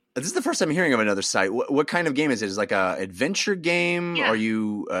 This is the first time hearing of another site. What kind of game is it? Is it like a adventure game? Yeah. Are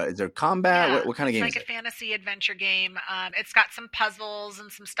you? Is there combat? Yeah, What kind of game it's is like it? a fantasy adventure game. It's got some puzzles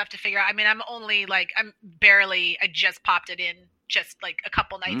and some stuff to figure out. I mean, I just popped it in just like a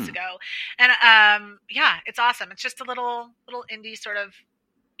couple nights ago, and yeah, it's awesome. It's just a little indie sort of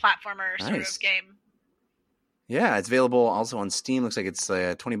platformer sort Nice. of game. Yeah, it's available also on Steam. Looks like it's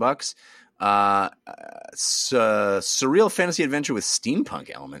 $20. Surreal fantasy adventure with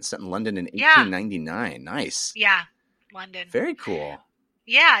steampunk elements set in London in 1899. Nice. Yeah, London. Very cool.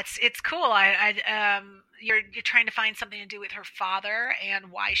 Yeah, it's cool. You're trying to find something to do with her father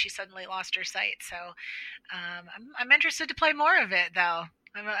and why she suddenly lost her sight. So, I'm interested to play more of it though.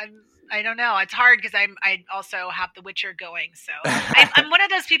 I don't know. It's hard because I also have The Witcher going. So I'm one of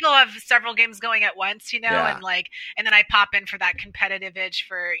those people who have several games going at once, you know, Yeah. and then I pop in for that competitive itch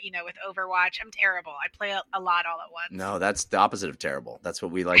for, you know, with Overwatch. I'm terrible. I play a lot all at once. No, that's the opposite of terrible. That's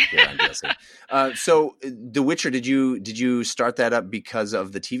what we like here on DLC. So, The Witcher, did you start that up because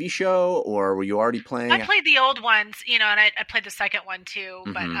of the TV show, or were you already playing? I played the old ones, you know, and I played the second one too.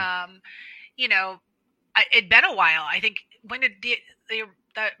 But you know, it'd been a while. I think when did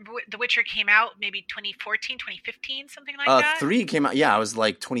the Witcher came out? Maybe 2014, 2015, something like that. 3 came out. Yeah, it was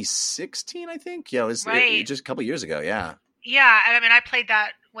like 2016, I think. Yeah, it was Right. just a couple years ago. Yeah. Yeah, I mean, I played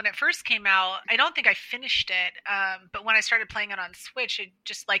that when it first came out. I don't think I finished it, but when I started playing it on Switch, I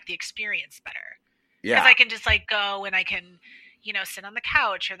just liked the experience better. Yeah. Because I can just like go and I can, you know, sit on the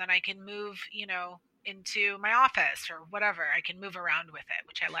couch, or then I can move, you know, into my office or whatever. I can move around with it,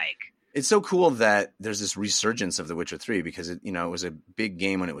 which I like. It's so cool that there's this resurgence of The Witcher 3 because it was a big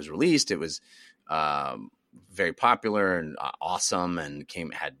game when it was released. It was very popular and awesome, and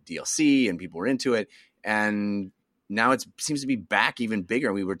had DLC, and people were into it. And now it seems to be back even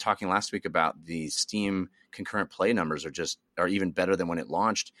bigger. We were talking last week about the Steam concurrent play numbers are even better than when it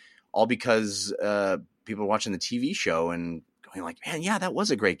launched, all because people are watching the TV show and going like, "Man, yeah, that was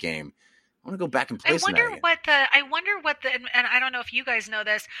a great game. I want to go back and play some of that again." I wonder what the, and I don't know if you guys know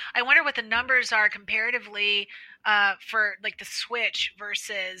this. I wonder what the numbers are comparatively for like the Switch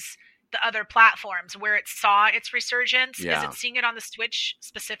versus the other platforms where it saw its resurgence. Yeah. Is it seeing it on the Switch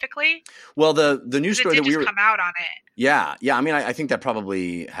specifically? Well, the news story It that did just come out on it. Yeah. I mean, I think that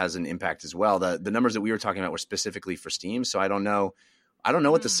probably has an impact as well. The numbers that we were talking about were specifically for Steam, so I don't know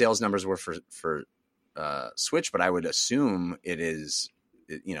what the sales numbers were for Switch, but I would assume it's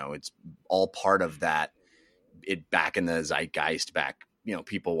all part of that. It back in the zeitgeist,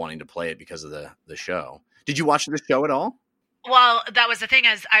 people wanting to play it because of the show. Did you watch the show at all? Well, that was the thing,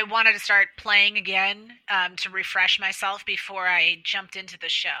 is I wanted to start playing again to refresh myself before I jumped into the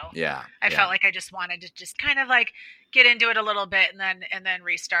show. Yeah. I felt like I just wanted to just kind of like get into it a little bit and then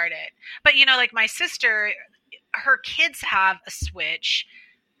restart it. But you know, like my sister, her kids have a Switch,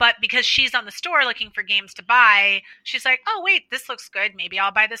 but because she's on the store looking for games to buy, she's like, "Oh wait, this looks good. Maybe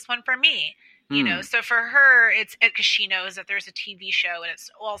I'll buy this one for me." You know, so for her, it's because she knows that there's a TV show and it's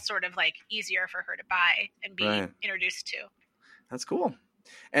all sort of like easier for her to buy and be introduced to. That's cool.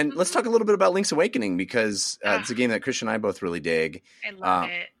 And let's talk a little bit about Link's Awakening, because it's a game that Christian and I both really dig. I love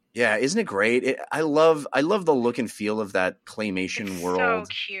it. Yeah, isn't it great? I love the look and feel of that claymation world.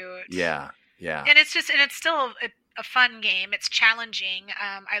 So cute. Yeah. And it's still a fun game. It's challenging.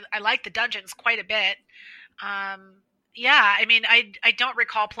 I like the dungeons quite a bit. Yeah, I mean, I don't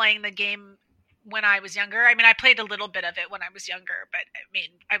recall playing the game when I was younger. I mean, I played a little bit of it when I was younger, but I mean,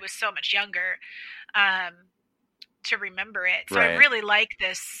 I was so much younger to remember it. So I really like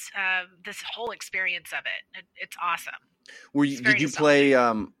this whole experience of it. It's awesome. Did you play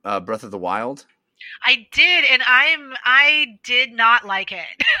Breath of the Wild? I did, and I did not like it.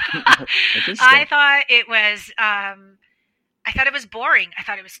 I thought it was boring. I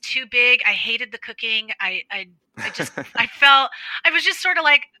thought it was too big. I hated the cooking. I was just sort of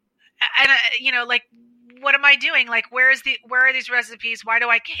like, like, what am I doing? Like, where are these recipes? Why do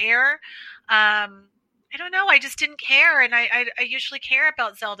I care? I don't know. I just didn't care, and I usually care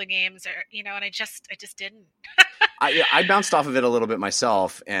about Zelda games, and I just didn't. I bounced off of it a little bit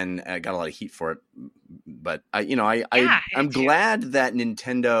myself, and I got a lot of heat for it. But I'm glad that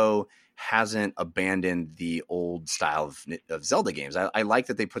Nintendo hasn't abandoned the old style of Zelda games. I like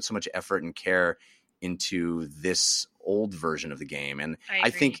that they put so much effort and care into this old version of the game, and I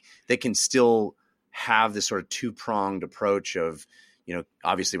think they can still have this sort of two-pronged approach of,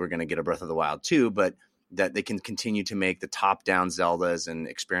 obviously we're going to get a Breath of the Wild 2, but that they can continue to make the top-down Zeldas and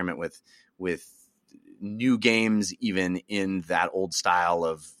experiment with new games even in that old style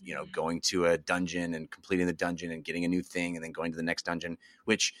of, going to a dungeon and completing the dungeon and getting a new thing and then going to the next dungeon,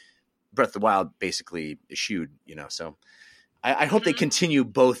 which Breath of the Wild basically eschewed, so I hope they continue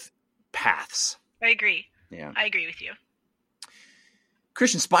both paths. I agree. Yeah. I agree with you.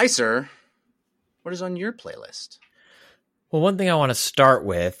 Christian Spicer, what is on your playlist? Well, one thing I want to start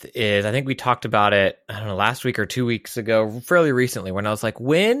with is I think we talked about it, I don't know, last week or 2 weeks ago, fairly recently, when I was like,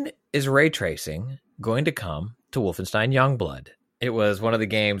 when is ray tracing going to come to Wolfenstein Youngblood? It was one of the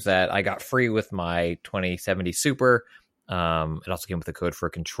games that I got free with my 2070 Super. It also came with a code for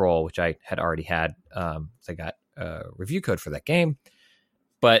Control, which I had already had. So I got a review code for that game.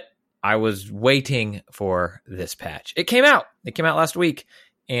 But I was waiting for this patch. It came out. It came out last week.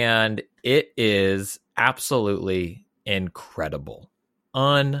 And it is absolutely incredible.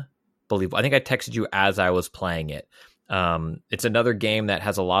 Unbelievable. I think I texted you as I was playing it. It's another game that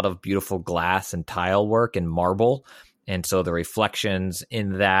has a lot of beautiful glass and tile work and marble. And so the reflections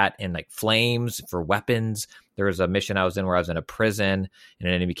in that and like flames for weapons. There was a mission I was in where I was in a prison and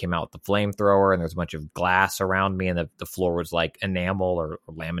an enemy came out with the flamethrower and there's a bunch of glass around me and the floor was like enamel or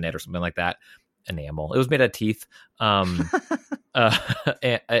laminate or something like that. Enamel. It was made out of teeth. And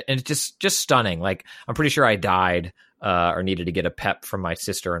it's just stunning. Like I'm pretty sure I died or needed to get a pep from my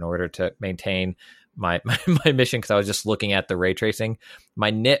sister in order to maintain my mission because I was just looking at the ray tracing.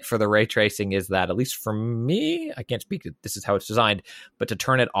 My nit for the ray tracing is that, at least for me, I can't speak, this is how it's designed, but to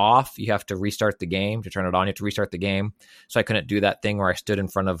turn it off, you have to restart the game. To turn it on, you have to restart the game. So I couldn't do that thing where I stood in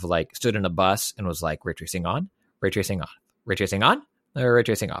a bus and was like, ray tracing on, ray tracing on, ray tracing on, or ray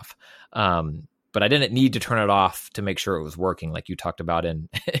tracing off. But I didn't need to turn it off to make sure it was working, like you talked about in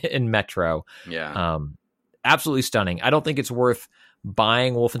Metro. Yeah. Absolutely stunning. I don't think it's worth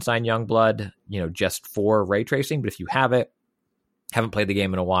buying Wolfenstein Youngblood, just for ray tracing. But if you haven't played the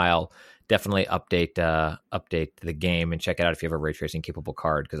game in a while, definitely update the game and check it out if you have a ray tracing capable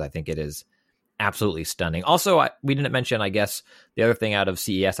card, because I think it is absolutely stunning. Also, we didn't mention, I guess, the other thing out of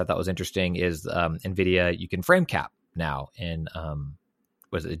CES I thought was interesting is NVIDIA, you can frame cap now in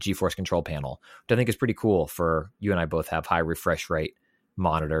was it a GeForce control panel, which I think is pretty cool for you and I both have high refresh rate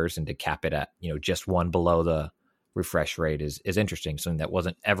monitors, and to cap it at just one below the refresh rate is interesting. Something that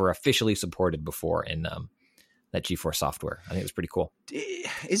wasn't ever officially supported before in that GeForce software. I think it was pretty cool.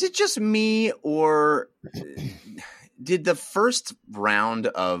 Is it just me, or did the first round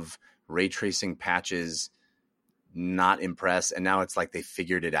of ray tracing patches not impress, and now it's like they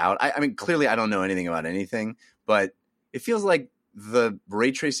figured it out? I mean, clearly I don't know anything about anything, but it feels like the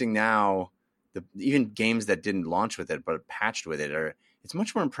ray tracing now, even games that didn't launch with it but patched with it, it's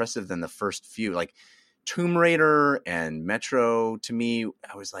much more impressive than the first few. Like Tomb Raider and Metro, to me,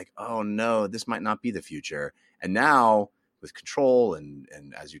 I was like, oh no, this might not be the future. And now with Control and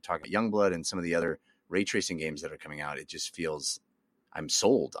as you talk about Youngblood and some of the other ray tracing games that are coming out, it just feels, I'm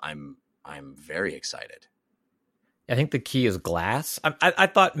sold. I'm very excited. I think the key is glass. I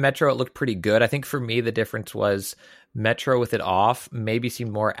thought Metro, it looked pretty good. I think for me, the difference was Metro with it off maybe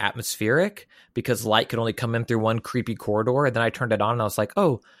seemed more atmospheric because light could only come in through one creepy corridor. And then I turned it on and I was like,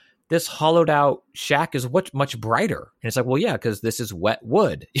 oh, this hollowed out shack is much brighter. And it's like, well, yeah, because this is wet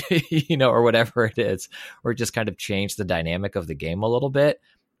wood, or whatever it is, or it just kind of changed the dynamic of the game a little bit.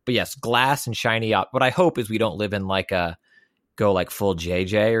 But yes, glass and shiny out. What I hope is we don't live in go full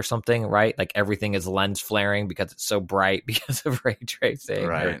JJ or something, right? Like everything is lens flaring because it's so bright because of ray tracing,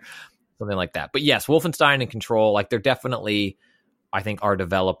 right? Or something like that. But yes, Wolfenstein and Control, like they're definitely, I think our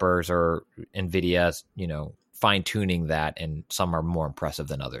developers or NVIDIA, fine tuning that, and some are more impressive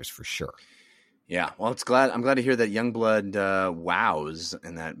than others for sure. Yeah, well, I'm glad to hear that Youngblood wows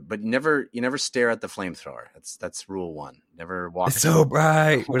and that, but you never stare at the flamethrower. That's rule one. Never walk. It's so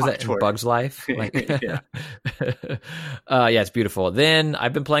bright. What is that in Bug's Life? Yeah, it's beautiful. Then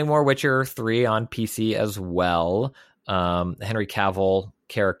I've been playing more Witcher 3 on PC as well. Henry Cavill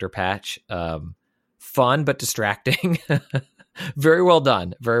character patch, fun but distracting. Very well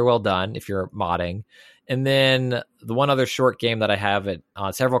done. Very well done if you're modding. And then the one other short game that I have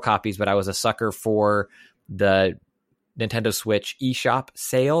on several copies, but I was a sucker for the Nintendo Switch eShop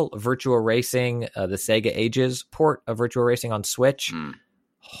sale, Virtua Racing, the Sega Ages port of Virtua Racing on Switch.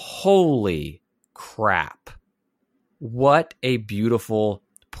 Holy crap. What a beautiful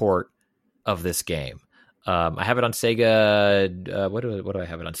port of this game. I have it on Sega. What do I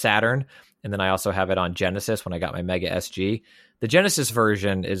have it on? Saturn. And then I also have it on Genesis when I got my Mega SG. The Genesis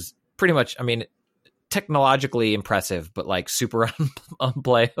version is pretty much, technologically impressive, but like super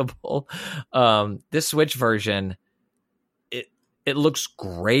unplayable. This Switch version, it looks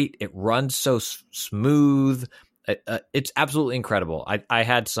great. It runs so smooth. It's absolutely incredible. I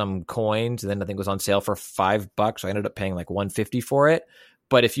had some coins, and then I think it was on sale for $5, so I ended up paying like $150 for it.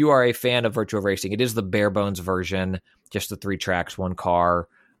 But if you are a fan of Virtua Racing, it is the bare bones version, just the 3 tracks, 1 car.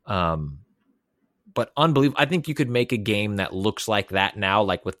 but unbelievable. I think you could make a game that looks like that now,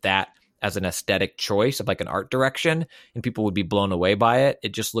 like with that as an aesthetic choice of like an art direction, and people would be blown away by it.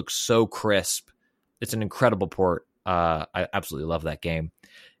 It just looks so crisp. It's an incredible port. I absolutely love that game.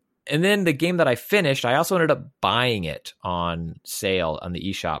 And then the game that I finished, I also ended up buying it on sale on the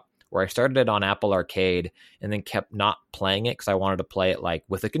eShop, where I started it on Apple Arcade and then kept not playing it because I wanted to play it like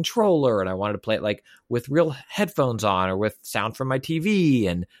with a controller, and I wanted to play it like with real headphones on or with sound from my TV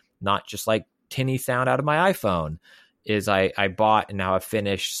and not just like tinny sound out of my iPhone. Is I bought and now I've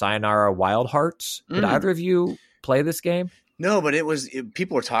finished Sayonara Wild Hearts. Did either of you play this game? No, but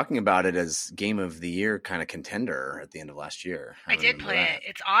people were talking about it as Game of the Year kind of contender at the end of last year. I did play it.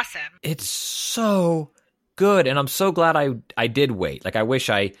 It's awesome. It's so good, and I'm so glad I did wait. Like, I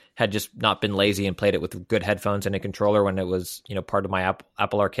wish I had just not been lazy and played it with good headphones and a controller when it was, part of my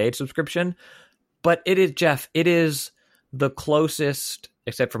Apple Arcade subscription. But it is, Jeff, it is the closest,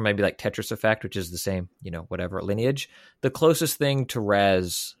 except for maybe like Tetris Effect, which is the same, whatever lineage, the closest thing to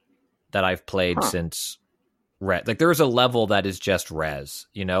Rez that I've played since Rez. Like, there is a level that is just Rez,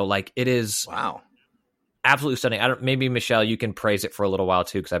 like it is. Wow. Absolutely stunning. Maybe Michele, you can praise it for a little while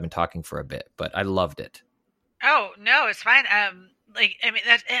too, because I've been talking for a bit, but I loved it. Oh no, it's fine.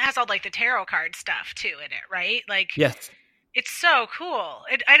 It has all like the tarot card stuff too in it, right? Like, yes, it's so cool.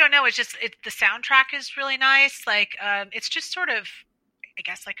 I don't know. It's just the soundtrack is really nice. Like, it's just sort of, I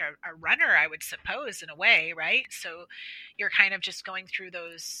guess, like a runner, I would suppose, in a way, right? So you're kind of just going through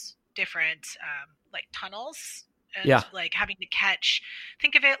those different like tunnels. And like having to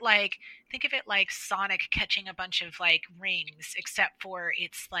think of it like Sonic catching a bunch of like rings, except for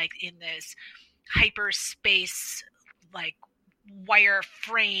it's like in this hyperspace, like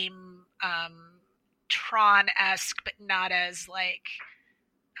wireframe, Tron-esque, but not as like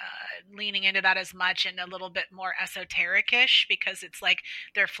leaning into that as much, and a little bit more esoteric-ish, because it's like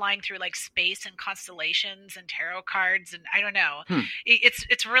they're flying through like space and constellations and tarot cards, and I don't know.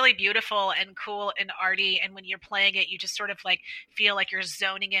 It's really beautiful and cool and arty, and when you're playing it, you just sort of like feel like you're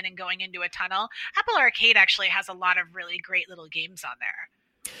zoning in and going into a tunnel. Apple Arcade actually has a lot of really great little games on there.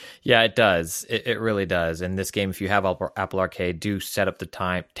 Yeah, it does. It really does. And this game, if you have Apple Arcade, do take the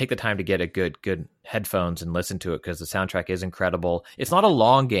time to get a good headphones and listen to it, because the soundtrack is incredible. It's not a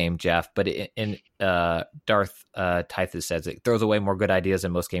long game, Jeff, but Darth Tythus says it throws away more good ideas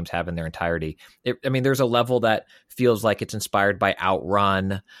than most games have in their entirety. There's a level that feels like it's inspired by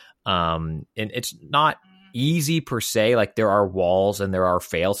Outrun, and it's not easy per se. Like, there are walls and there are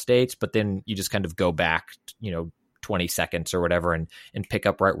fail states, but then you just kind of go back, 20 seconds or whatever and pick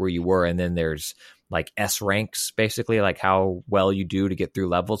up right where you were. And then there's like S ranks, basically like how well you do to get through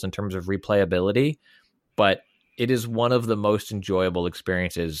levels in terms of replayability. But it is one of the most enjoyable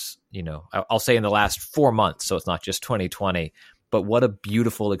experiences, I'll say in the last 4 months. So it's not just 2020, but what a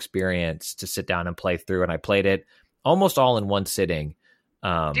beautiful experience to sit down and play through. And I played it almost all in one sitting.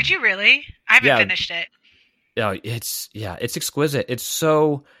 Did you really? I haven't finished it. It's exquisite. It's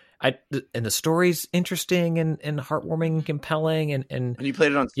so, and the story's interesting and heartwarming and compelling. And you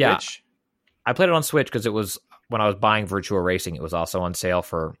played it on Switch? Yeah, I played it on Switch because it was, when I was buying Virtua Racing, it was also on sale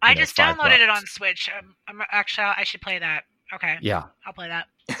for I just downloaded $5. it on Switch. I should play that. Okay. Yeah. I'll play that.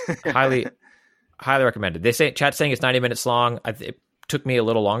 highly recommended. Chat's saying it's 90 minutes long. It took me a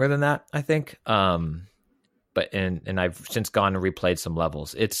little longer than that, I think. But I've since gone and replayed some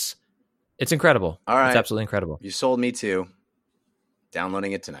levels. It's incredible. All right. It's absolutely incredible. You sold me too.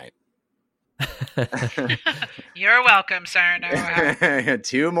 Downloading it tonight. You're welcome, sir.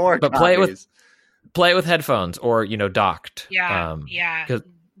 2 more But copies. Play it with headphones or, docked. Yeah. Because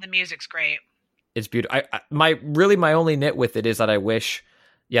the music's great. It's beautiful. My only nit with it is that I wish,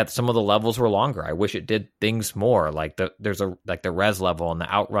 some of the levels were longer. I wish it did things more. Like there's the res level and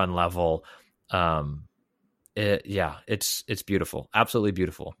the outrun level. It's beautiful. Absolutely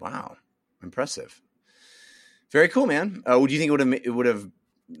beautiful. Wow. Impressive. Very cool, man. Would you think it would have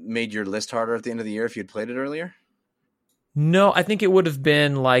made your list harder at the end of the year if you'd played it earlier? No, I think it would have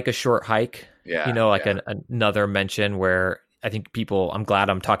been like a short hike. Yeah. Another mention where I think I'm glad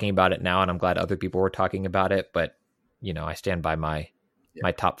I'm talking about it now, and I'm glad other people were talking about it. But, I stand by my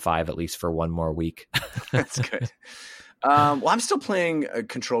top 5 at least for one more week. That's good. Well, I'm still playing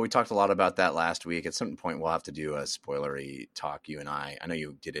Control. We talked a lot about that last week. At some point, we'll have to do a spoilery talk, you and I. I know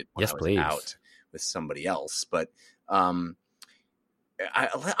you did it when I was out with somebody else, but I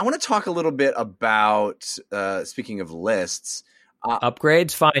want to talk a little bit about, speaking of lists.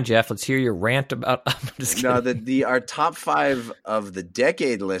 Upgrades? Fine, Jeff. Let's hear your rant about... I'm just kidding. No, our top 5 of the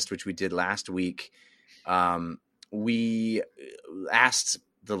decade list, which we did last week, we asked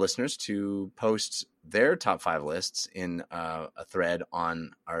the listeners to post their top 5 lists in a thread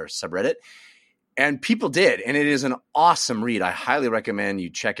on our subreddit. And people did, and it is an awesome read. I highly recommend you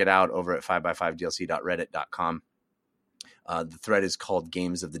check it out over at 5x5dlc.reddit.com. The thread is called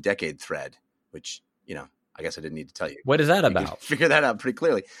Games of the Decade thread, which, I guess I didn't need to tell you. What is that You about? can figure that out pretty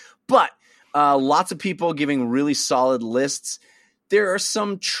clearly. But lots of people giving really solid lists. There are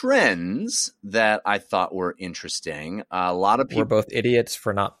some trends that I thought were interesting. A lot of people. We're both idiots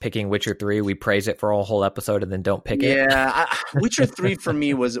for not picking Witcher 3. We praise it for a whole episode and then don't pick it. Yeah, Witcher 3 for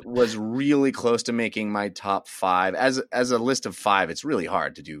me was really close to making my top 5. As a list of 5, it's really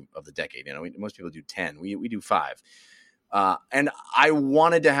hard to do of the decade. Most people do 10. We do 5. And I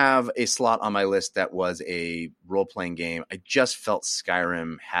wanted to have a slot on my list that was a role-playing game. I just felt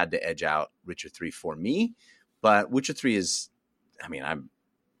Skyrim had to edge out Witcher 3 for me. But Witcher 3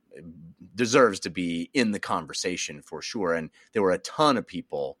 deserves to be in the conversation for sure. And there were a ton of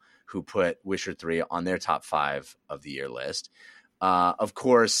people who put Witcher 3 on their top 5 of the year list. Of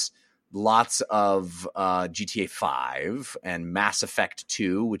course, lots of GTA 5 and Mass Effect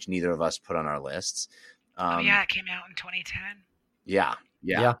 2, which neither of us put on our lists. It came out in 2010. Yeah.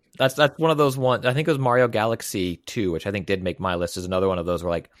 That's one of those ones. I think it was Mario Galaxy 2, which I think did make my list, is another one of those where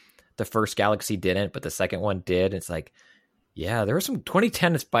like the first Galaxy didn't, but the second one did. It's like, yeah, there was some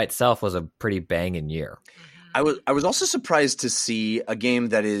 2010 by itself was a pretty banging year. I was also surprised to see a game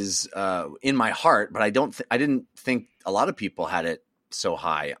that is in my heart, but I didn't think a lot of people had it so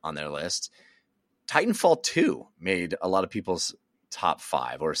high on their list. Titanfall 2 made a lot of people's top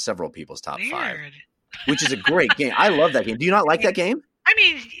 5, or several people's top 5, which is a great game. I love that game. Do you not like that game? I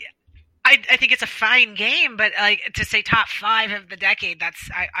mean, I think it's a fine game, but like to say top 5 of the decade,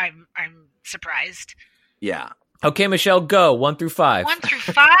 I'm surprised. Yeah. Okay, Michelle, go 1 through 5. 1 through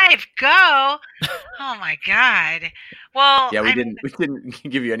 5, go! Oh my god! Well, yeah, we didn't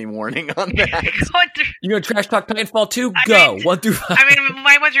give you any warning on that. You gonna trash talk Titanfall 2? Go 1 through 5. I mean,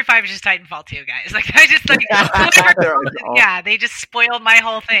 my 1 through 5 is just Titanfall 2, guys. Like I just yeah, they just spoiled my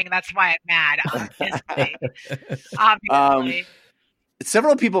whole thing. That's why I'm mad. Obviously.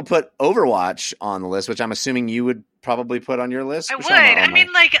 Several people put Overwatch on the list, which I'm assuming you would probably put on your list. I would. I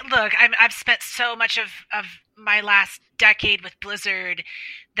mean, like, look, I've spent so much of my last decade with Blizzard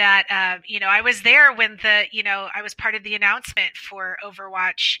that, I was there when I was part of the announcement for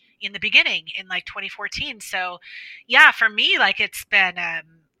Overwatch in the beginning in like 2014. So yeah, for me, like it's been a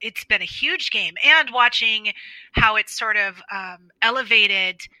huge game, and watching how it's sort of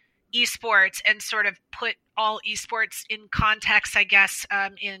elevated esports and sort of put all esports in context, I guess,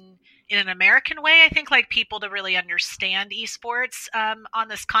 in an American way. I think like people to really understand esports on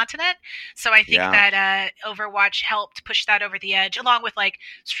this continent. So I think that Overwatch helped push that over the edge, along with like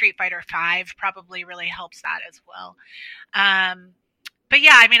Street Fighter V probably really helps that as well. But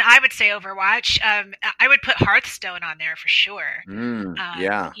yeah, I mean, I would say Overwatch. I would put Hearthstone on there for sure.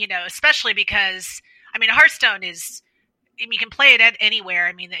 Especially because, I mean, Hearthstone is, you can play it anywhere.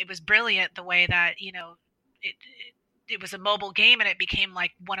 I mean, it was brilliant the way that, it was a mobile game and it became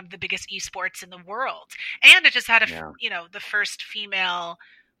like one of the biggest esports in the world. And it just had the first female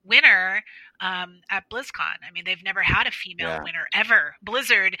winner at BlizzCon. I mean, they've never had a female winner ever.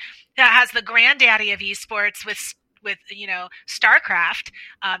 Blizzard has the granddaddy of esports with StarCraft,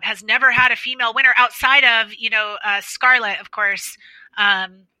 has never had a female winner outside of, Scarlet, of course, at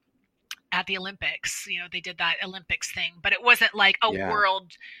the Olympics. They did that Olympics thing, but it wasn't like a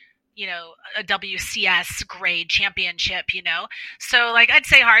world, a WCS grade championship, So like I'd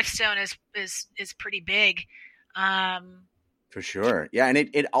say Hearthstone is pretty big. For sure. Yeah, and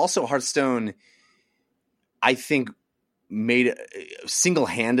it also, Hearthstone, I think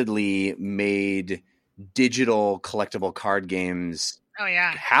single-handedly made digital collectible card games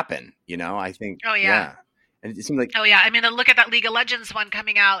happen, I think. And it seemed like, I mean, look at that League of Legends one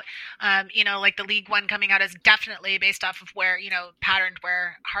coming out. Like the League one coming out is definitely based off of where, patterned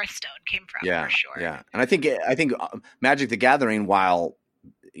where Hearthstone came from, for sure. Yeah. And I think Magic the Gathering, while,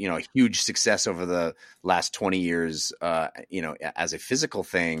 a huge success over the last 20 years, as a physical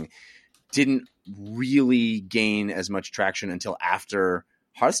thing, didn't really gain as much traction until after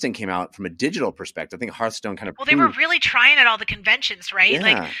Hearthstone came out from a digital perspective. I think Hearthstone kind of they were really trying at all the conventions, right? Yeah.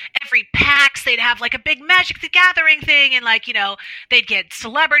 Like every PAX, they'd have like a big Magic the Gathering thing, and like, they'd get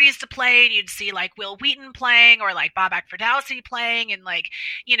celebrities to play, and you'd see like Will Wheaton playing, or like Bob Akfordowski playing, and like,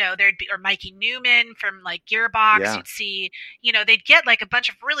 there'd be, or Mikey Newman from like Gearbox. Yeah. You'd see, they'd get like a bunch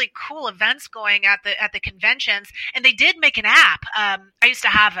of really cool events going at the conventions, and they did make an app. I used to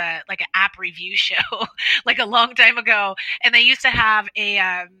have an app review show like a long time ago, and they used to have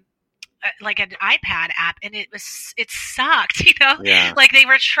like an iPad app, and it sucked, you know. Yeah. Like they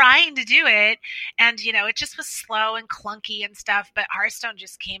were trying to do it, and you know, it just was slow and clunky and stuff. But Hearthstone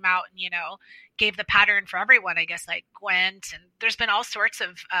just came out and, you know, gave the pattern for everyone, I guess, like Gwent, and there's been all sorts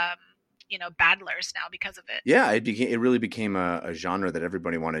of you know, battlers now because of it. Yeah, it really became a genre that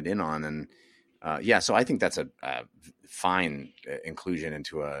everybody wanted in on, and yeah, so I think that's a fine inclusion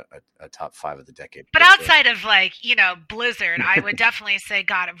into a top 5 of the decade. But outside of, like, you know, Blizzard, I would definitely say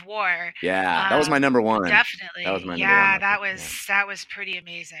God of War. Yeah, that was my number one. Definitely. That was my number yeah, one. that was pretty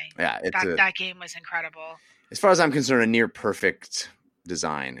amazing. Yeah, that game was incredible. As far as I'm concerned, a near perfect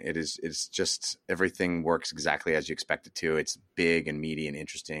design. It's just everything works exactly as you expect it to. It's big and meaty and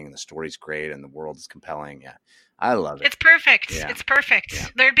interesting, and the story's great, and the world is compelling. Yeah, I love it. It's perfect. Yeah. It's perfect. Yeah.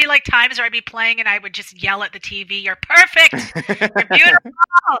 There'd be like times where I'd be playing and I would just yell at the TV, "You're perfect. You're beautiful.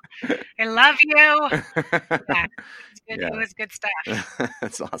 I love you." Yeah, it was good stuff.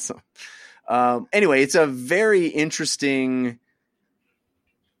 That's awesome. Anyway, it's a very interesting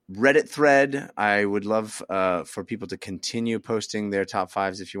Reddit thread. I would love for people to continue posting their top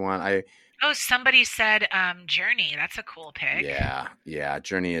 5s if you want. Somebody said Journey. That's a cool pick. Yeah.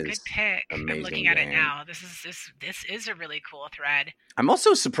 Journey is good pick. amazing. I'm looking at it now. This is a really cool thread. I'm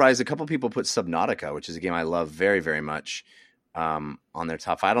also surprised a couple people put Subnautica, which is a game I love very, very much, on their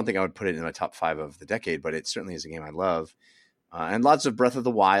top 5. I don't think I would put it in my top 5 of the decade, but it certainly is a game I love. And lots of Breath of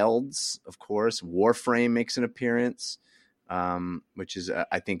the Wilds, of course. Warframe makes an appearance, which is,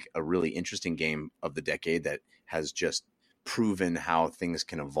 I think, a really interesting game of the decade that has just proven how things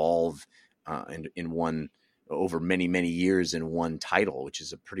can evolve in one over many, many years in one title, which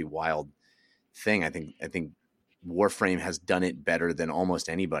is a pretty wild thing. I think Warframe has done it better than almost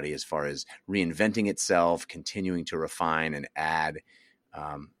anybody as far as reinventing itself, continuing to refine and add.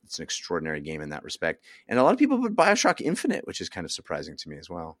 It's an extraordinary game in that respect. And a lot of people put BioShock Infinite, which is kind of surprising to me as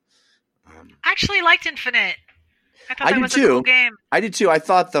well. I actually liked Infinite. I thought that was too. A cool game. I did too. I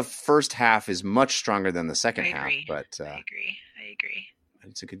thought the first half is much stronger than the second half. But I agree.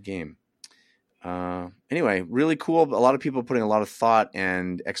 It's a good game. Anyway, really cool. A lot of people putting a lot of thought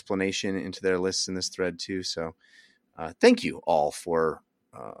and explanation into their lists in this thread too. So thank you all for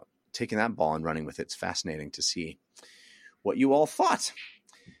taking that ball and running with it. It's fascinating to see what you all thought.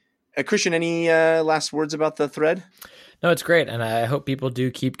 Christian, any last words about the thread? No, it's great, and I hope people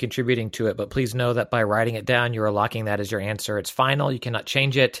do keep contributing to it, but please know that by writing it down, you are locking that as your answer. It's final. You cannot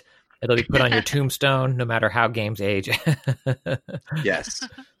change it. It'll be put on your tombstone no matter how games age. Yes.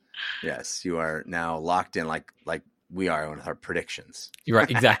 Yes, you are now locked in like we are with our predictions. You're right,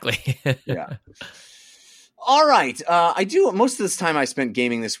 exactly. Yeah. All right. Most of this time I spent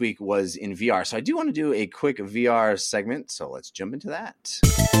gaming this week was in VR, so I do want to do a quick VR segment, so let's jump into that.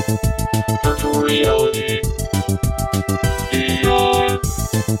 Virtual reality. VR.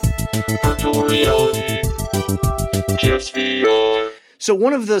 Virtual reality. Just VR. So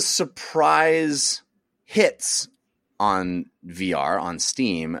one of the surprise hits on VR on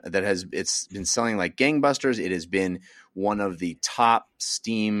Steam that it's been selling like gangbusters. It has been one of the top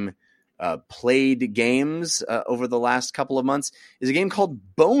Steam played games over the last couple of months is a game called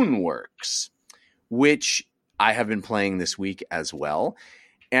Boneworks, which I have been playing this week as well.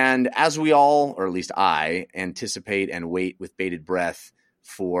 And as we all, or at least I, anticipate and wait with bated breath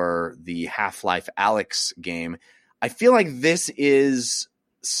for the Half-Life Alyx game, I feel like this is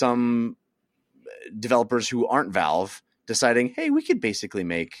some developers who aren't Valve deciding, hey, we could basically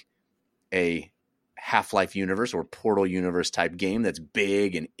make a Half-Life universe or Portal universe type game that's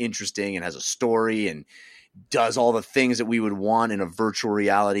big and interesting and has a story and does all the things that we would want in a virtual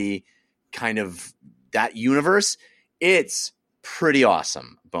reality kind of that universe. It's pretty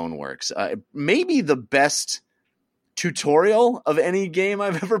awesome, Boneworks. Maybe the best tutorial of any game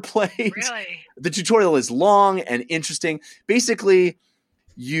I've ever played. Really? The tutorial is long and interesting. Basically,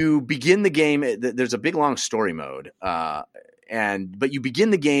 you begin the game. There's a big, long story mode, but you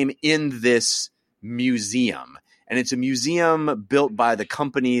begin the game in this museum, and it's a museum built by the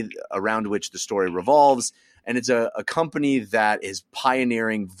company around which the story revolves, and it's a company that is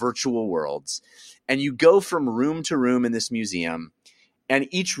pioneering virtual worlds. And you go from room to room in this museum, and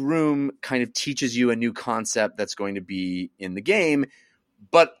each room kind of teaches you a new concept that's going to be in the game,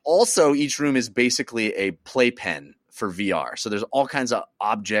 but also each room is basically a playpen for VR. So there's all kinds of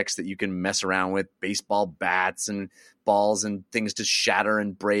objects that you can mess around with, baseball bats and balls and things to shatter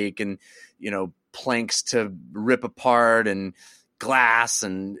and break, and, planks to rip apart and glass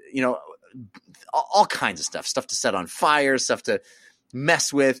and, all kinds of stuff to set on fire, stuff to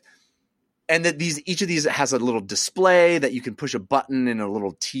mess with. and that each of these has a little display that you can push a button and a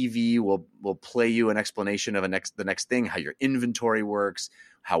little TV will play you an explanation of the next thing, how your inventory works,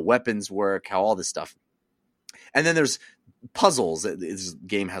 how weapons work, how all this stuff. And then there's puzzles. This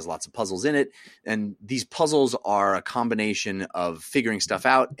game has lots of puzzles in it, and these puzzles are a combination of figuring stuff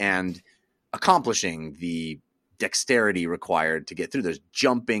out and accomplishing the dexterity required to get through. There's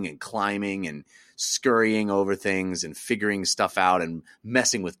jumping and climbing and scurrying over things and figuring stuff out and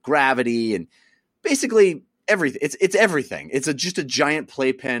messing with gravity and basically everything. It's everything. It's just a giant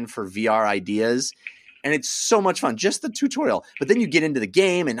playpen for VR ideas, and it's so much fun. Just the tutorial, but then you get into the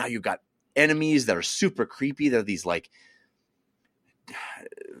game, and now you've got enemies that are super creepy. They're these like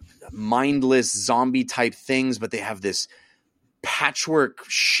mindless zombie type things, but they have this patchwork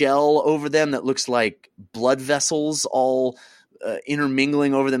shell over them that looks like blood vessels all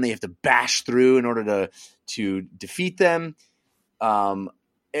intermingling over them. They have to bash through in order to defeat them. And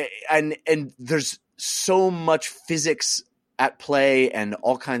there's so much physics at play and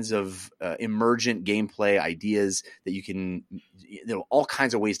all kinds of emergent gameplay ideas that you can, all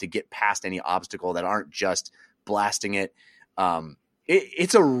kinds of ways to get past any obstacle that aren't just blasting it.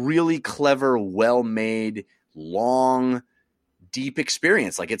 It's a really clever, well-made, long, deep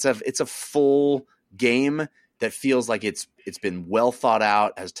experience. Like it's a full game that feels like it's been well thought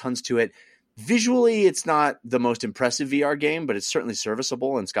out, has tons to it. Visually, it's not the most impressive VR game, but it's certainly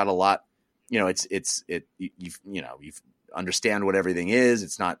serviceable and it's got a lot. You understand what everything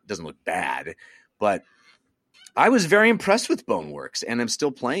is. Doesn't look bad, but I was very impressed with Boneworks, and I'm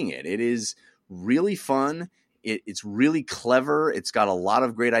still playing it. It is really fun. It's really clever. It's got a lot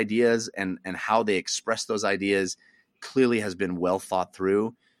of great ideas, and how they express those ideas clearly has been well thought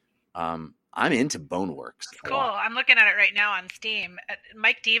through. I'm into Boneworks. Cool. I'm looking at it right now on Steam.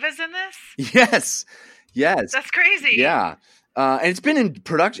 Mike Diva's in this? Yes. That's crazy. Yeah. And it's been in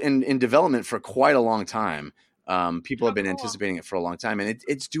production, in development for quite a long time. People have been anticipating it for a long time, and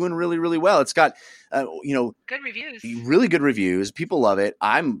it's doing really, really well. It's got, good reviews. Really good reviews. People love it.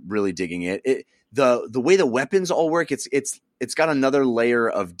 I'm really digging it. The way the weapons all work, it's got another layer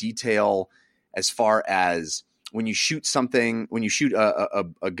of detail as far as when you shoot something, when you shoot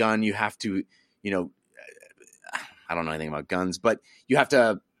a gun, you have to, I don't know anything about guns, but you have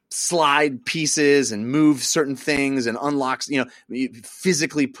to slide pieces and move certain things and unlocks, you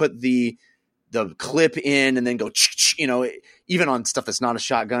physically put the clip in and then go, even on stuff that's not a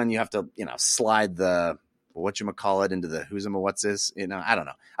shotgun, you have to, slide the whatchamacallit into the what's this, I don't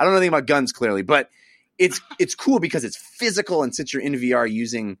know. I don't know anything about guns clearly, but it's cool because it's physical. And since you're in VR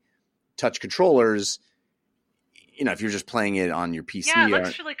using touch controllers, if you're just playing it on your PC. Yeah, it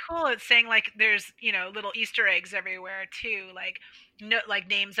looks really cool. It's saying like there's, little Easter eggs everywhere too, like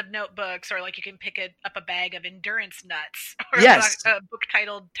names of notebooks, or like you can pick up a bag of endurance nuts, or yes, a book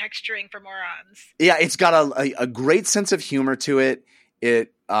titled Texturing for Morons. Yeah, it's got a great sense of humor to it.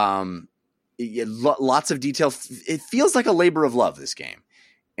 Lots of detail. It feels like a labor of love, this game.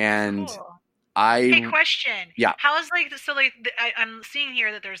 And cool. Hey, question. Yeah. How is I'm seeing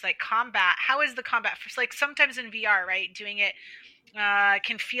here that there's like combat. How is the combat? Like sometimes in VR, right, doing it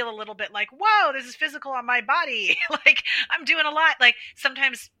can feel a little bit like, whoa, this is physical on my body. Like I'm doing a lot. Like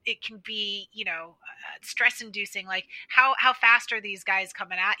sometimes it can be, stress inducing. Like how fast are these guys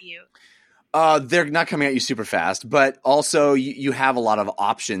coming at you? They're not coming at you super fast, but also you have a lot of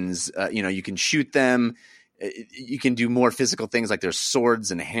options. You can shoot them. You can do more physical things, like there's swords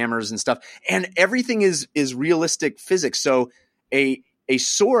and hammers and stuff, and everything is realistic physics. So a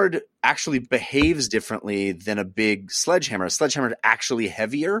sword actually behaves differently than a big sledgehammer. A sledgehammer is actually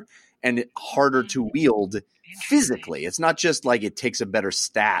heavier and harder to wield physically. It's not just like it takes a better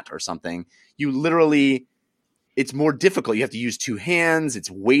stat or something. It's more difficult. You have to use two hands. It's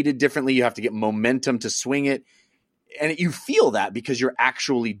weighted differently. You have to get momentum to swing it. And you feel that because you're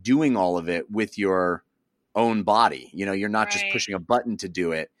actually doing all of it with your own body. You're not just pushing a button to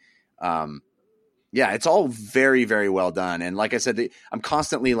do it. It's all very, very well done. And like I said, I'm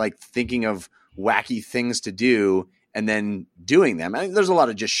constantly like thinking of wacky things to do and then doing them. I mean, there's a lot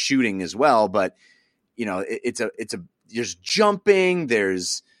of just shooting as well, but there's jumping.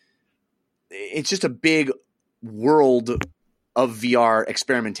 It's just a big world of VR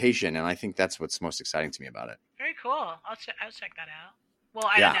experimentation. And I think that's what's most exciting to me about it. Very cool. I'll check that out. Well,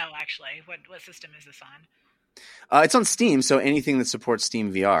 I don't know actually. What system is this on? It's on Steam, so anything that supports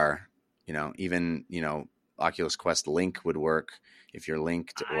Steam VR, even Oculus Quest Link would work if you're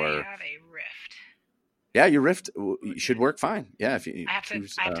linked. Or I have a Rift. Yeah, your Rift should work fine. Yeah, if you I have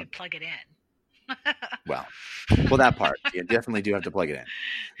to plug it in. well, that part you definitely do have to plug it in.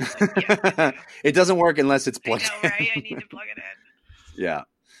 Yeah. It doesn't work unless it's plugged in. I know, right? I need to plug it in. Yeah.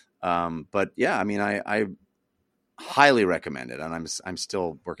 But yeah, I mean, I highly recommend it, and I'm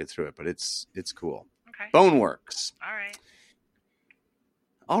still working through it, but it's cool. Okay. Boneworks. All right.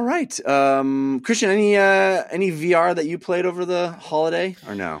 All right. Christian, any VR that you played over the holiday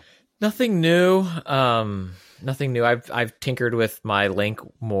or no? Nothing new. Nothing new. I've tinkered with my Link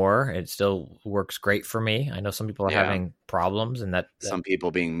more. It still works great for me. I know some people are having problems, and that some people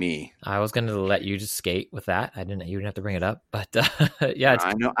being me. I was going to let you just skate with that. You didn't have to bring it up, but yeah,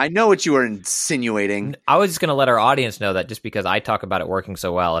 I know what you were insinuating. I was just going to let our audience know that just because I talk about it working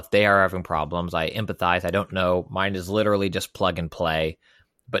so well, if they are having problems, I empathize. I don't know. Mine is literally just plug and play,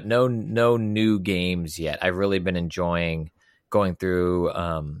 but no new games yet. I've really been enjoying going through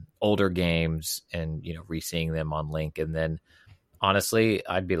older games and re-seeing them on Link, and then honestly,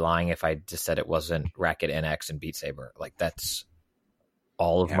 I'd be lying if I just said it wasn't Racket NX and Beat Saber. Like that's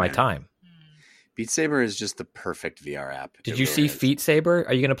all of my time. Beat Saber is just the perfect VR app. Did you see Feet Saber?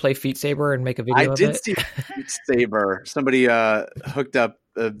 Are you going to play Feet Saber and make a video I of did it? see Beat Saber. Somebody hooked up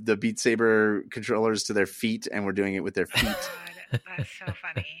the Beat Saber controllers to their feet, and we're doing it with their feet. God, that's so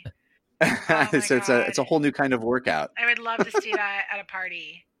funny. So it's a whole new kind of workout. I would love to see that at a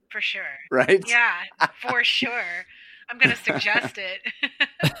party for sure. Right? Yeah, for sure. I'm going to suggest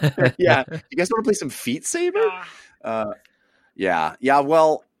it. Yeah. You guys want to play some Feet Saber? Oh. Yeah.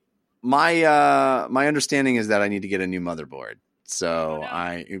 Well, my understanding is that I need to get a new motherboard. So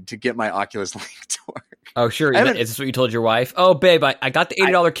to get my Oculus Link to work. Oh, sure. Is this what you told your wife? Oh, babe, I got the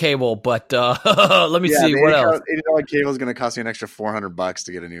 $80 cable, but let me see what else. $80 cable is going to cost you an extra $400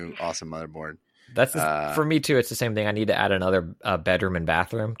 to get a new awesome motherboard. That's for me too. It's the same thing. I need to add another bedroom and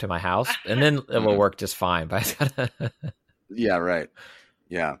bathroom to my house, and then it will work just fine. But yeah, right.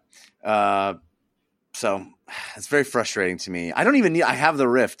 Yeah. So it's very frustrating to me. I don't even need. I have the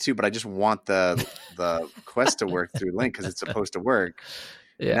Rift too, but I just want the Quest to work through Link because it's supposed to work.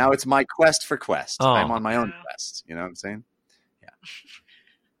 Yeah. Now it's my quest for Quest. Oh. I'm on my own quest. You know what I'm saying? Yeah.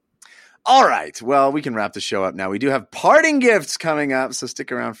 All right. Well, we can wrap the show up now. We do have parting gifts coming up, so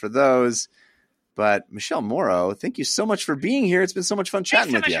stick around for those. But Michele Morrow, thank you so much for being here. It's been so much fun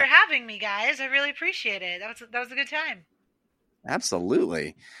chatting with you. Thanks so much for having me, guys. I really appreciate it. That was a good time.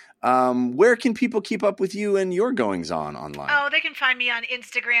 Absolutely. Where can people keep up with you and your goings on online? Oh, they can find me on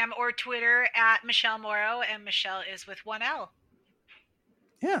Instagram or Twitter at Michele Morrow, and Michele is with one L.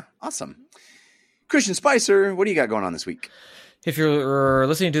 Yeah, awesome. Christian Spicer, what do you got going on this week? If you're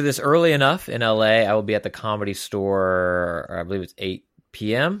listening to this early enough in LA, I will be at the Comedy Store, I believe it's 8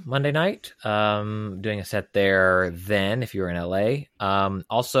 p.m. Monday night, doing a set there then if you're in LA.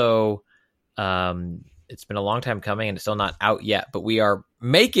 Also, it's been a long time coming and it's still not out yet, but we are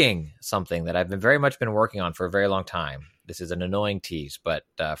making something that I've very much been working on for a very long time. This is an annoying tease, but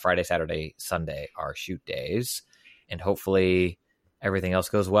Friday, Saturday, Sunday are shoot days, and hopefully everything else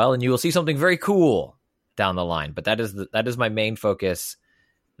goes well, and you will see something very cool down the line. But that is my main focus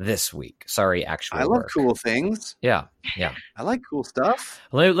this week. Sorry, actual I love work. Cool things. Yeah. I like cool stuff.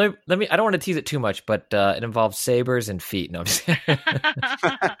 Let me. I don't want to tease it too much, but it involves sabers and feet. No, I'm just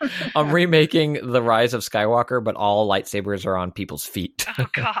I'm remaking The Rise of Skywalker, but all lightsabers are on people's feet. Oh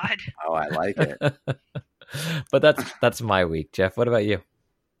God. Oh, I like it. But that's my week. Jeff, what about you?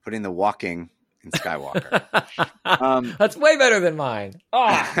 Putting the walking in Skywalker. That's way better than mine.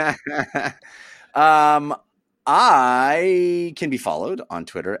 Oh. I can be followed on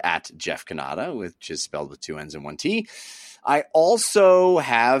Twitter at Jeff Canada, which is spelled with 2 N's and 1 T. I also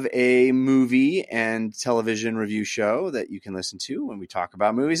have a movie and television review show that you can listen to when we talk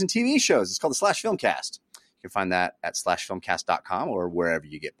about movies and TV shows. It's called the Slash Filmcast. You can find that at slashfilmcast.com or wherever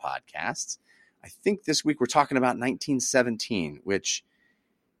you get podcasts. I think this week we're talking about 1917, which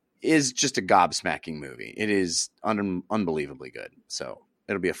is just a gobsmacking movie. It is unbelievably good. So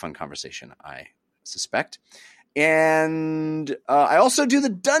it'll be a fun conversation, I suspect. And I also do the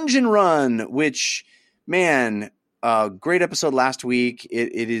Dungeon Run, which, man, great episode last week.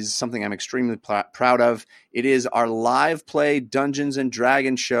 It is something I'm extremely proud of. It is our live play Dungeons and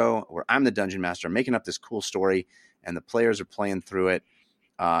Dragons show where I'm the Dungeon Master. I'm making up this cool story, and the players are playing through it.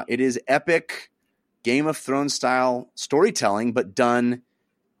 It is epic Game of Thrones style storytelling, but done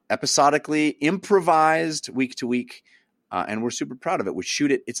episodically, improvised week to week. And we're super proud of it. We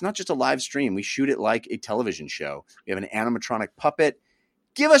shoot it. It's not just a live stream. We shoot it like a television show. We have an animatronic puppet.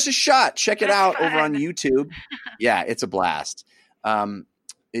 Give us a shot. Check it out over on YouTube. Yeah, it's a blast.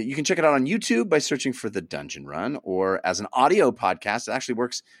 You can check it out on YouTube by searching for The Dungeon Run, or as an audio podcast. It actually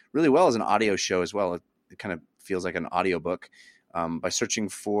works really well as an audio show as well. It kind of feels like an audiobook by searching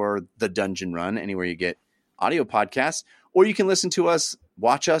for The Dungeon Run anywhere you get audio podcasts. Or you can listen to us,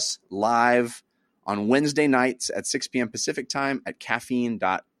 watch us live on Wednesday nights at 6 p.m. Pacific time at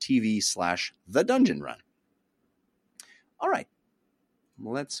caffeine.tv/thedungeonrun. All right.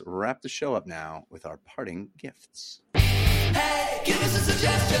 Let's wrap the show up now with our parting gifts. Hey, give us a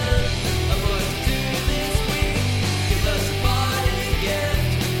suggestion of what to do this week. Give us a parting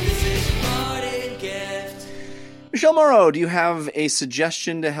gift. This is your parting gift. Michele Morrow, do you have a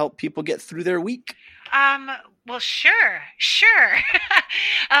suggestion to help people get through their week? Well, sure.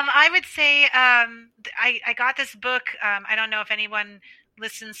 I would say I got this book. I don't know if anyone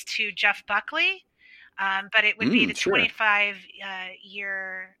listens to Jeff Buckley, but it would be the sure. 25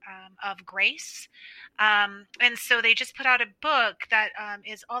 year of grace. And so they just put out a book that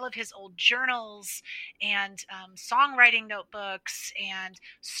is all of his old journals and songwriting notebooks and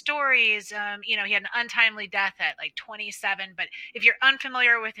stories. He had an untimely death at like 27. But if you're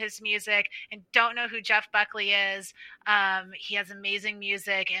unfamiliar with his music and don't know who Jeff Buckley is, he has amazing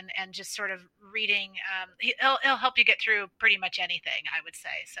music and just sort of reading. He'll help you get through pretty much anything, I would say.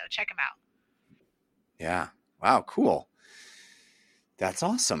 So check him out. Yeah. Wow. Cool. That's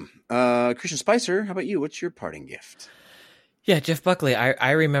awesome. Christian Spicer, how about you? What's your parting gift? Yeah, Jeff Buckley.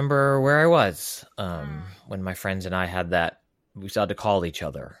 I remember where I was when my friends and I had that. We still had to call each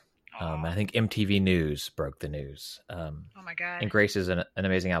other. I think MTV News broke the news. Oh my God. And Grace is an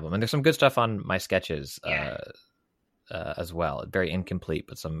amazing album. And there's some good stuff on my sketches as well. Very incomplete,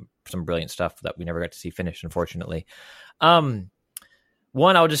 but some brilliant stuff that we never got to see finished, unfortunately.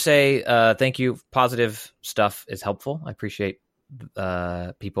 One, I'll just say thank you. Positive stuff is helpful. I appreciate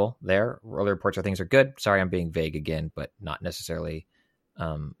people there. Early reports of things are good. Sorry, I'm being vague again, but not necessarily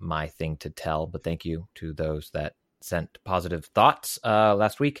my thing to tell. But thank you to those that sent positive thoughts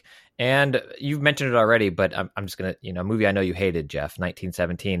last week. And you've mentioned it already, but I'm just going to, a movie I know you hated, Jeff,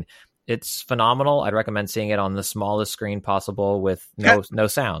 1917. It's phenomenal. I'd recommend seeing it on the smallest screen possible with no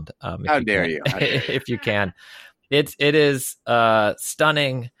sound. How dare you? If you can. It is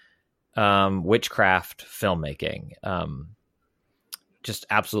stunning witchcraft filmmaking. Just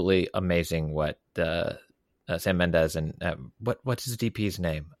absolutely amazing what Sam Mendes and what's his DP's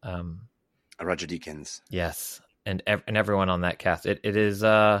name? Roger Deakins. Yes, and everyone on that cast.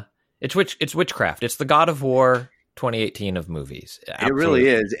 It's witchcraft. It's the God of War 2018 of movies. Absolutely. It really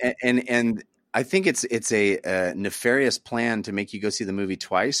is, and I think it's a nefarious plan to make you go see the movie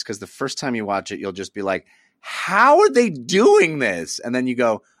twice, because the first time you watch it, you'll just be like, how are they doing this? And then you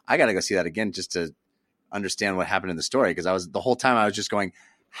go, I got to go see that again just to understand what happened in the story. Because the whole time I was just going,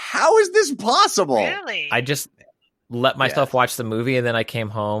 how is this possible? Really? I just let myself watch the movie, and then I came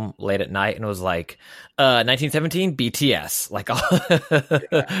home late at night and was like, 1917 BTS, like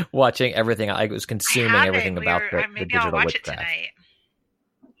watching everything. I was consuming everything about the digital witchcraft.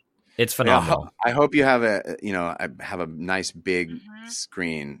 It's phenomenal. Yeah, I hope you have a nice big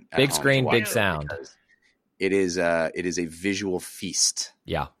screen. Big screen, big sound. It is a visual feast.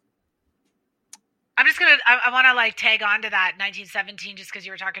 Yeah. I want to tag on to that 1917 just because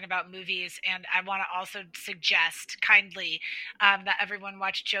you were talking about movies, and I want to also suggest kindly that everyone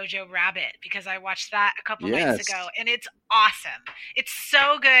watch Jojo Rabbit, because I watched that a couple nights ago, and it's awesome. It's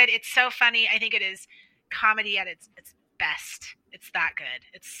so good. It's so funny. I think it is comedy at its best. It's that good.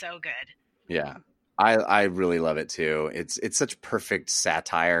 It's so good. Yeah, I really love it too. It's such perfect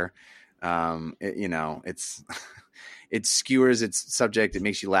satire. It skewers its subject. It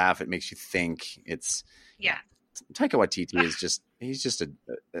makes you laugh. It makes you think. Taika Waititi he's just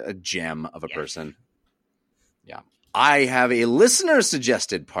a gem of a person. Yeah. I have a listener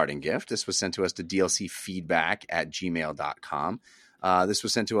suggested parting gift. This was sent to us to dlcfeedback@gmail.com. This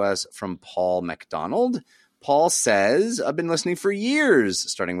was sent to us from Paul McDonald. Paul says, I've been listening for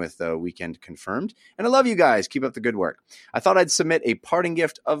years, starting with the Weekend Confirmed, and I love you guys. Keep up the good work. I thought I'd submit a parting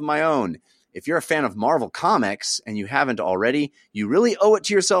gift of my own. If you're a fan of Marvel Comics and you haven't already, you really owe it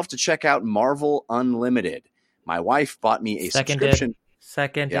to yourself to check out Marvel Unlimited. My wife bought me a subscription.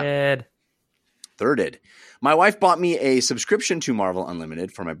 Seconded. Thirded. My wife bought me a subscription to Marvel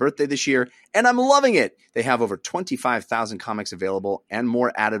Unlimited for my birthday this year, and I'm loving it. They have over 25,000 comics available and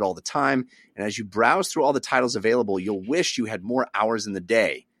more added all the time. And as you browse through all the titles available, you'll wish you had more hours in the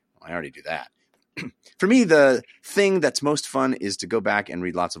day. Well, I already do that. For me, the thing that's most fun is to go back and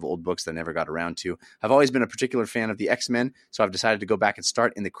read lots of old books that I never got around to. I've always been a particular fan of the X-Men, so I've decided to go back and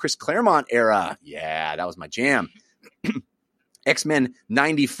start in the Chris Claremont era. Yeah, that was my jam. X-Men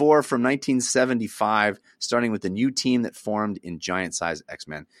 94 from 1975, starting with the new team that formed in giant-size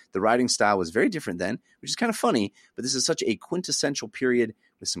X-Men. The writing style was very different then, which is kind of funny, but this is such a quintessential period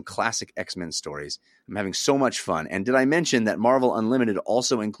with some classic X-Men stories. I'm having so much fun. And did I mention that Marvel Unlimited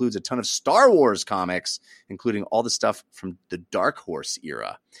also includes a ton of Star Wars comics, including all the stuff from the Dark Horse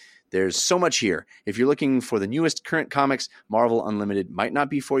era? There's so much here. If you're looking for the newest current comics, Marvel Unlimited might not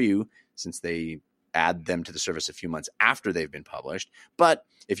be for you since they add them to the service a few months after they've been published. But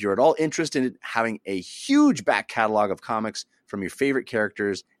if you're at all interested in having a huge back catalog of comics from your favorite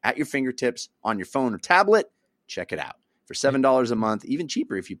characters at your fingertips on your phone or tablet, check it out. For $7 a month, even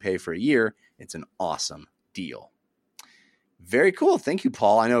cheaper if you pay for a year, it's an awesome deal. Very cool. Thank you,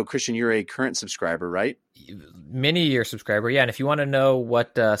 Paul. I know, Christian, you're a current subscriber, right? Many year subscriber. Yeah. And if you want to know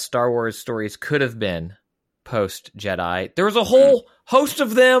what Star Wars stories could have been post Jedi, there was a whole host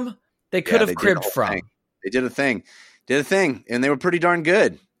of them they could have cribbed from. Thing. They did a thing, and they were pretty darn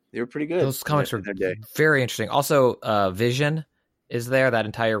good. They were pretty good. Those comics were very interesting. Also, Vision is there. That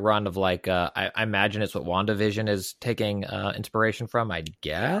entire run of like, I imagine it's what WandaVision is taking inspiration from, I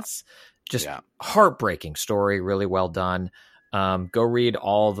guess. Just heartbreaking story, really well done. Go read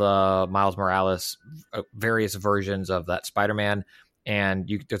all the Miles Morales various versions of that Spider-Man, and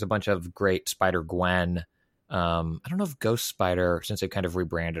there's a bunch of great Spider-Gwen. I don't know if Ghost Spider, since they've kind of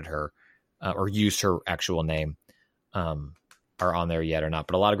rebranded her or used her actual name, are on there yet or not,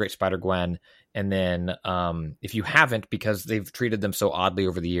 but a lot of great Spider-Gwen. And then if you haven't, because they've treated them so oddly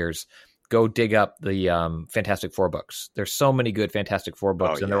over the years, go dig up the Fantastic Four books. There's so many good Fantastic Four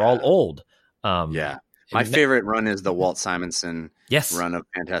books, and they're all old. My favorite run is the Walt Simonson run of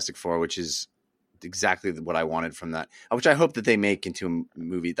Fantastic Four, which is exactly what I wanted from that, which I hope that they make into a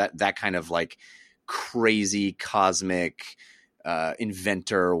movie. That kind of like crazy cosmic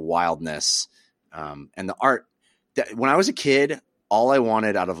inventor wildness, and the art. When I was a kid, all I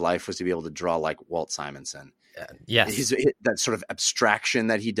wanted out of life was to be able to draw like Walt Simonson. Yes. That sort of abstraction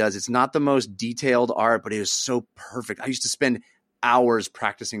that he does. It's not the most detailed art, but it is so perfect. I used to spend hours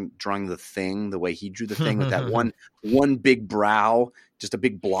practicing drawing the Thing the way he drew the Thing with that one big brow, just a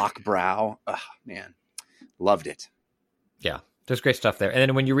big block brow. Oh, man, loved it. Yeah, there's great stuff there. And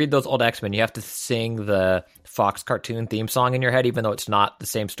then when you read those old X-Men, you have to sing the Fox cartoon theme song in your head, even though it's not the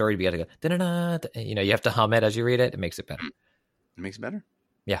same story. You have to go, da-da-da, you have to hum it as you read it. It makes it better. It makes it better?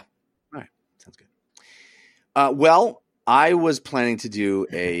 Yeah. All right. Sounds good. Well, I was planning to do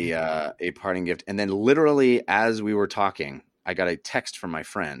a parting gift, and then literally as we were talking, I got a text from my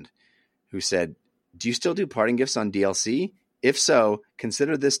friend who said, "Do you still do parting gifts on DLC? If so,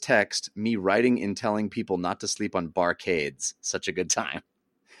 consider this text me writing and telling people not to sleep on barcades. Such a good time."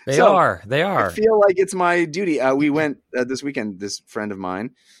 They are. I feel like it's my duty. We went this weekend. This friend of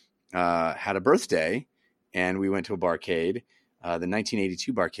mine had a birthday, and we went to a barcade, the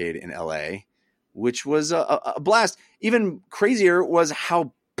 1982 barcade in LA, which was a blast. Even crazier was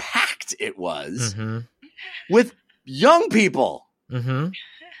how packed it was with young people.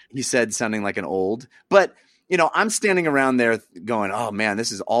 He said, sounding like an old, but I'm standing around there going, oh man,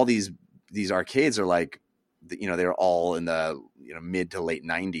 this is all these arcades are like, they're all in the mid to late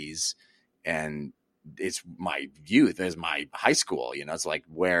 90s, and it's my youth, it's my high school. It's like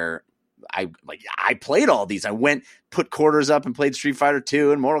where I played all these. I went, put quarters up and played Street Fighter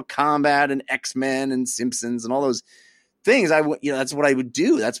 2 and Mortal Kombat and X-Men and Simpsons and all those things. That's what I would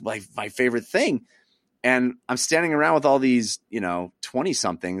do. That's my favorite thing. And I'm standing around with all these, 20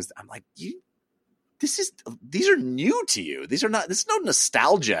 somethings. I'm like, these are new to you. This is no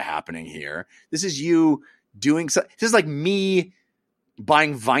nostalgia happening here. This is you doing so. This is like me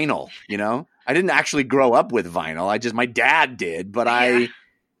buying vinyl, I didn't actually grow up with vinyl. My dad did, but I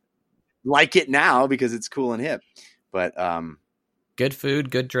like it now because it's cool and hip. But good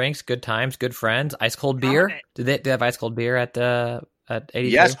food, good drinks, good times, good friends, ice cold beer. Do they have ice cold beer at 82?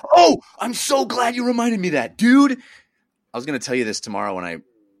 Yes. Oh, I'm so glad you reminded me of that, dude. I was going to tell you this tomorrow when I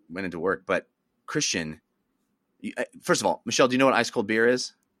went into work, but Christian, first of all, Michelle, do you know what ice cold beer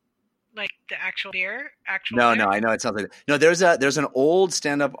is? Like the actual beer? No, I know it sounds like no. There's an old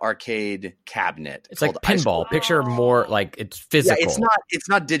stand-up arcade cabinet. It's like pinball. Picture more like it's physical. Yeah, it's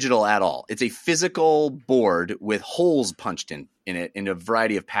not digital at all. It's a physical board with holes punched in it in a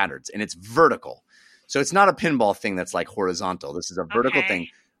variety of patterns, and it's vertical. So it's not a pinball thing that's like horizontal. This is a vertical thing,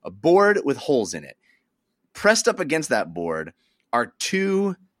 a board with holes in it. Pressed up against that board are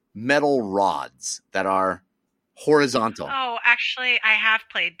two metal rods that are horizontal. Oh, actually, I have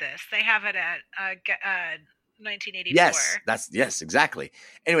played this. They have it at 1984. Yes, exactly.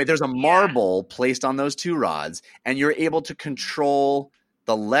 Anyway, there's a marble placed on those two rods, and you're able to control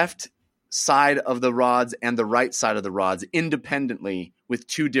the left side of the rods and the right side of the rods independently with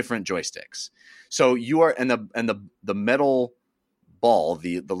two different joysticks. So you are, and the metal ball,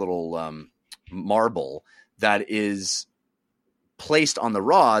 the little marble that is placed on the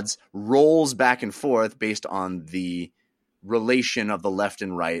rods rolls back and forth based on the relation of the left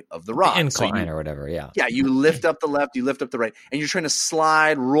and right of the rod. Incline or whatever, yeah. Yeah, you lift up the left, you lift up the right, and you're trying to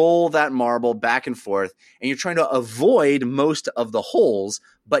slide, roll that marble back and forth, and you're trying to avoid most of the holes,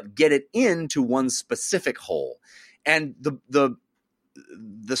 but get it into one specific hole. And the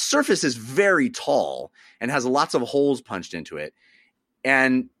surface is very tall and has lots of holes punched into it.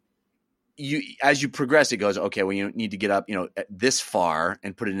 And as you progress, it goes, okay, well, you need to get up, this far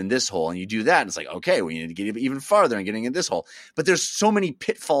and put it in this hole. And you do that. And it's like, okay, well, you need to get even farther and getting in this hole. But there's so many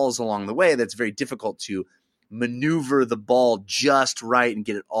pitfalls along the way that's very difficult to maneuver the ball just right and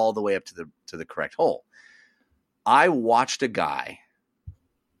get it all the way up to the correct hole. I watched a guy.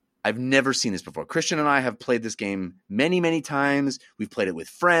 I've never seen this before. Christian and I have played this game many, many times. We've played it with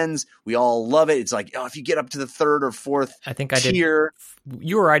friends. We all love it. It's like, if you get up to the third or fourth I think I tier. did.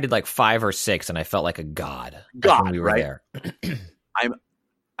 You or I did like 5 or 6, and I felt like a god. God, when we were right? there.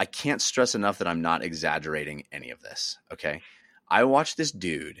 I can't stress enough that I'm not exaggerating any of this. Okay. I watched this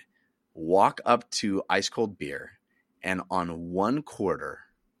dude walk up to ice cold beer and on 1/4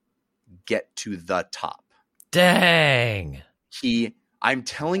 get to the top. Dang. I'm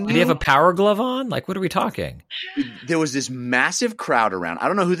telling you. Did he have a power glove on? Like, what are we talking? There was this massive crowd around. I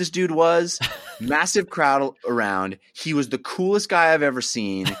don't know who this dude was. Massive crowd around. He was the coolest guy I've ever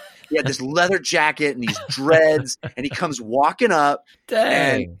seen. He had this leather jacket and these dreads, and he comes walking up.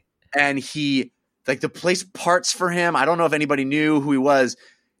 Dang. And he, like, the place parts for him. I don't know if anybody knew who he was.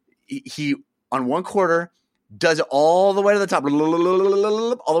 He on 1/4, does it all the way to the top, all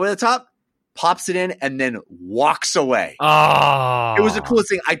the way to the top, pops it in, and then walks away. Oh. It was the coolest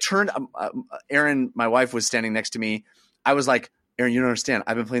thing. I turned, Erin, my wife, was standing next to me. I was like, Erin, you don't understand.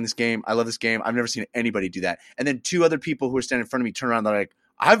 I've been playing this game. I love this game. I've never seen anybody do that. And then 2 other people who were standing in front of me turned around. They're like,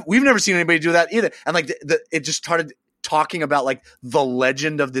 we've never seen anybody do that either. And like, it just started talking about like the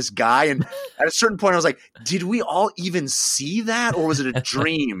legend of this guy. And at a certain point I was like, did we all even see that? Or was it a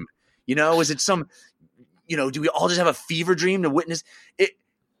dream? Was it some, do we all just have a fever dream to witness it?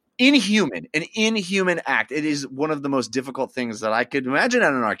 An inhuman act. It is one of the most difficult things that I could imagine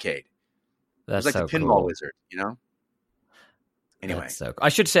at an arcade. That's it's like so the pinball cool. wizard, Anyway. That's so cool. I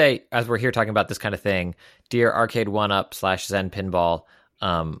should say, as we're here talking about this kind of thing, dear Arcade 1UP /Zen Pinball,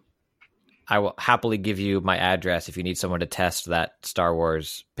 I will happily give you my address if you need someone to test that Star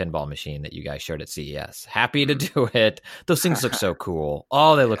Wars pinball machine that you guys showed at CES. Happy to do it. Those things look so cool.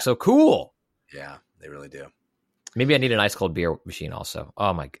 Oh, they look so cool. Yeah, they really do. Maybe I need an ice cold beer machine also.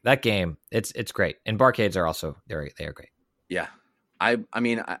 Oh my, that game, it's great. And barcades are also, they are great. Yeah. I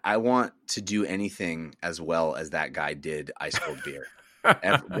mean, I want to do anything as well as that guy did ice cold beer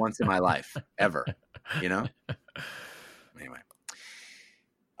once in my life, ever, Anyway.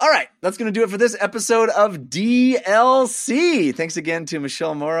 All right, that's going to do it for this episode of DLC. Thanks again to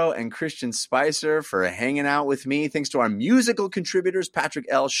Michele Morrow and Christian Spicer for hanging out with me. Thanks to our musical contributors, Patrick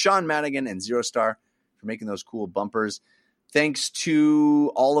L., Sean Madigan, and Zero Star, for making those cool bumpers. Thanks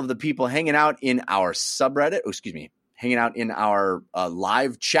to all of the people hanging out in our subreddit. Hanging out in our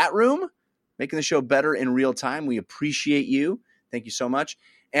live chat room, making the show better in real time. We appreciate you. Thank you so much.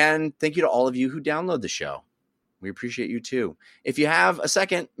 And thank you to all of you who download the show. We appreciate you too. If you have a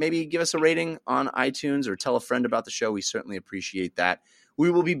second, maybe give us a rating on iTunes or tell a friend about the show. We certainly appreciate that.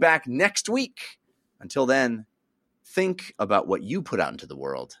 We will be back next week. Until then, think about what you put out into the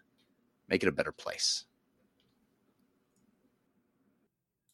world. Make it a better place.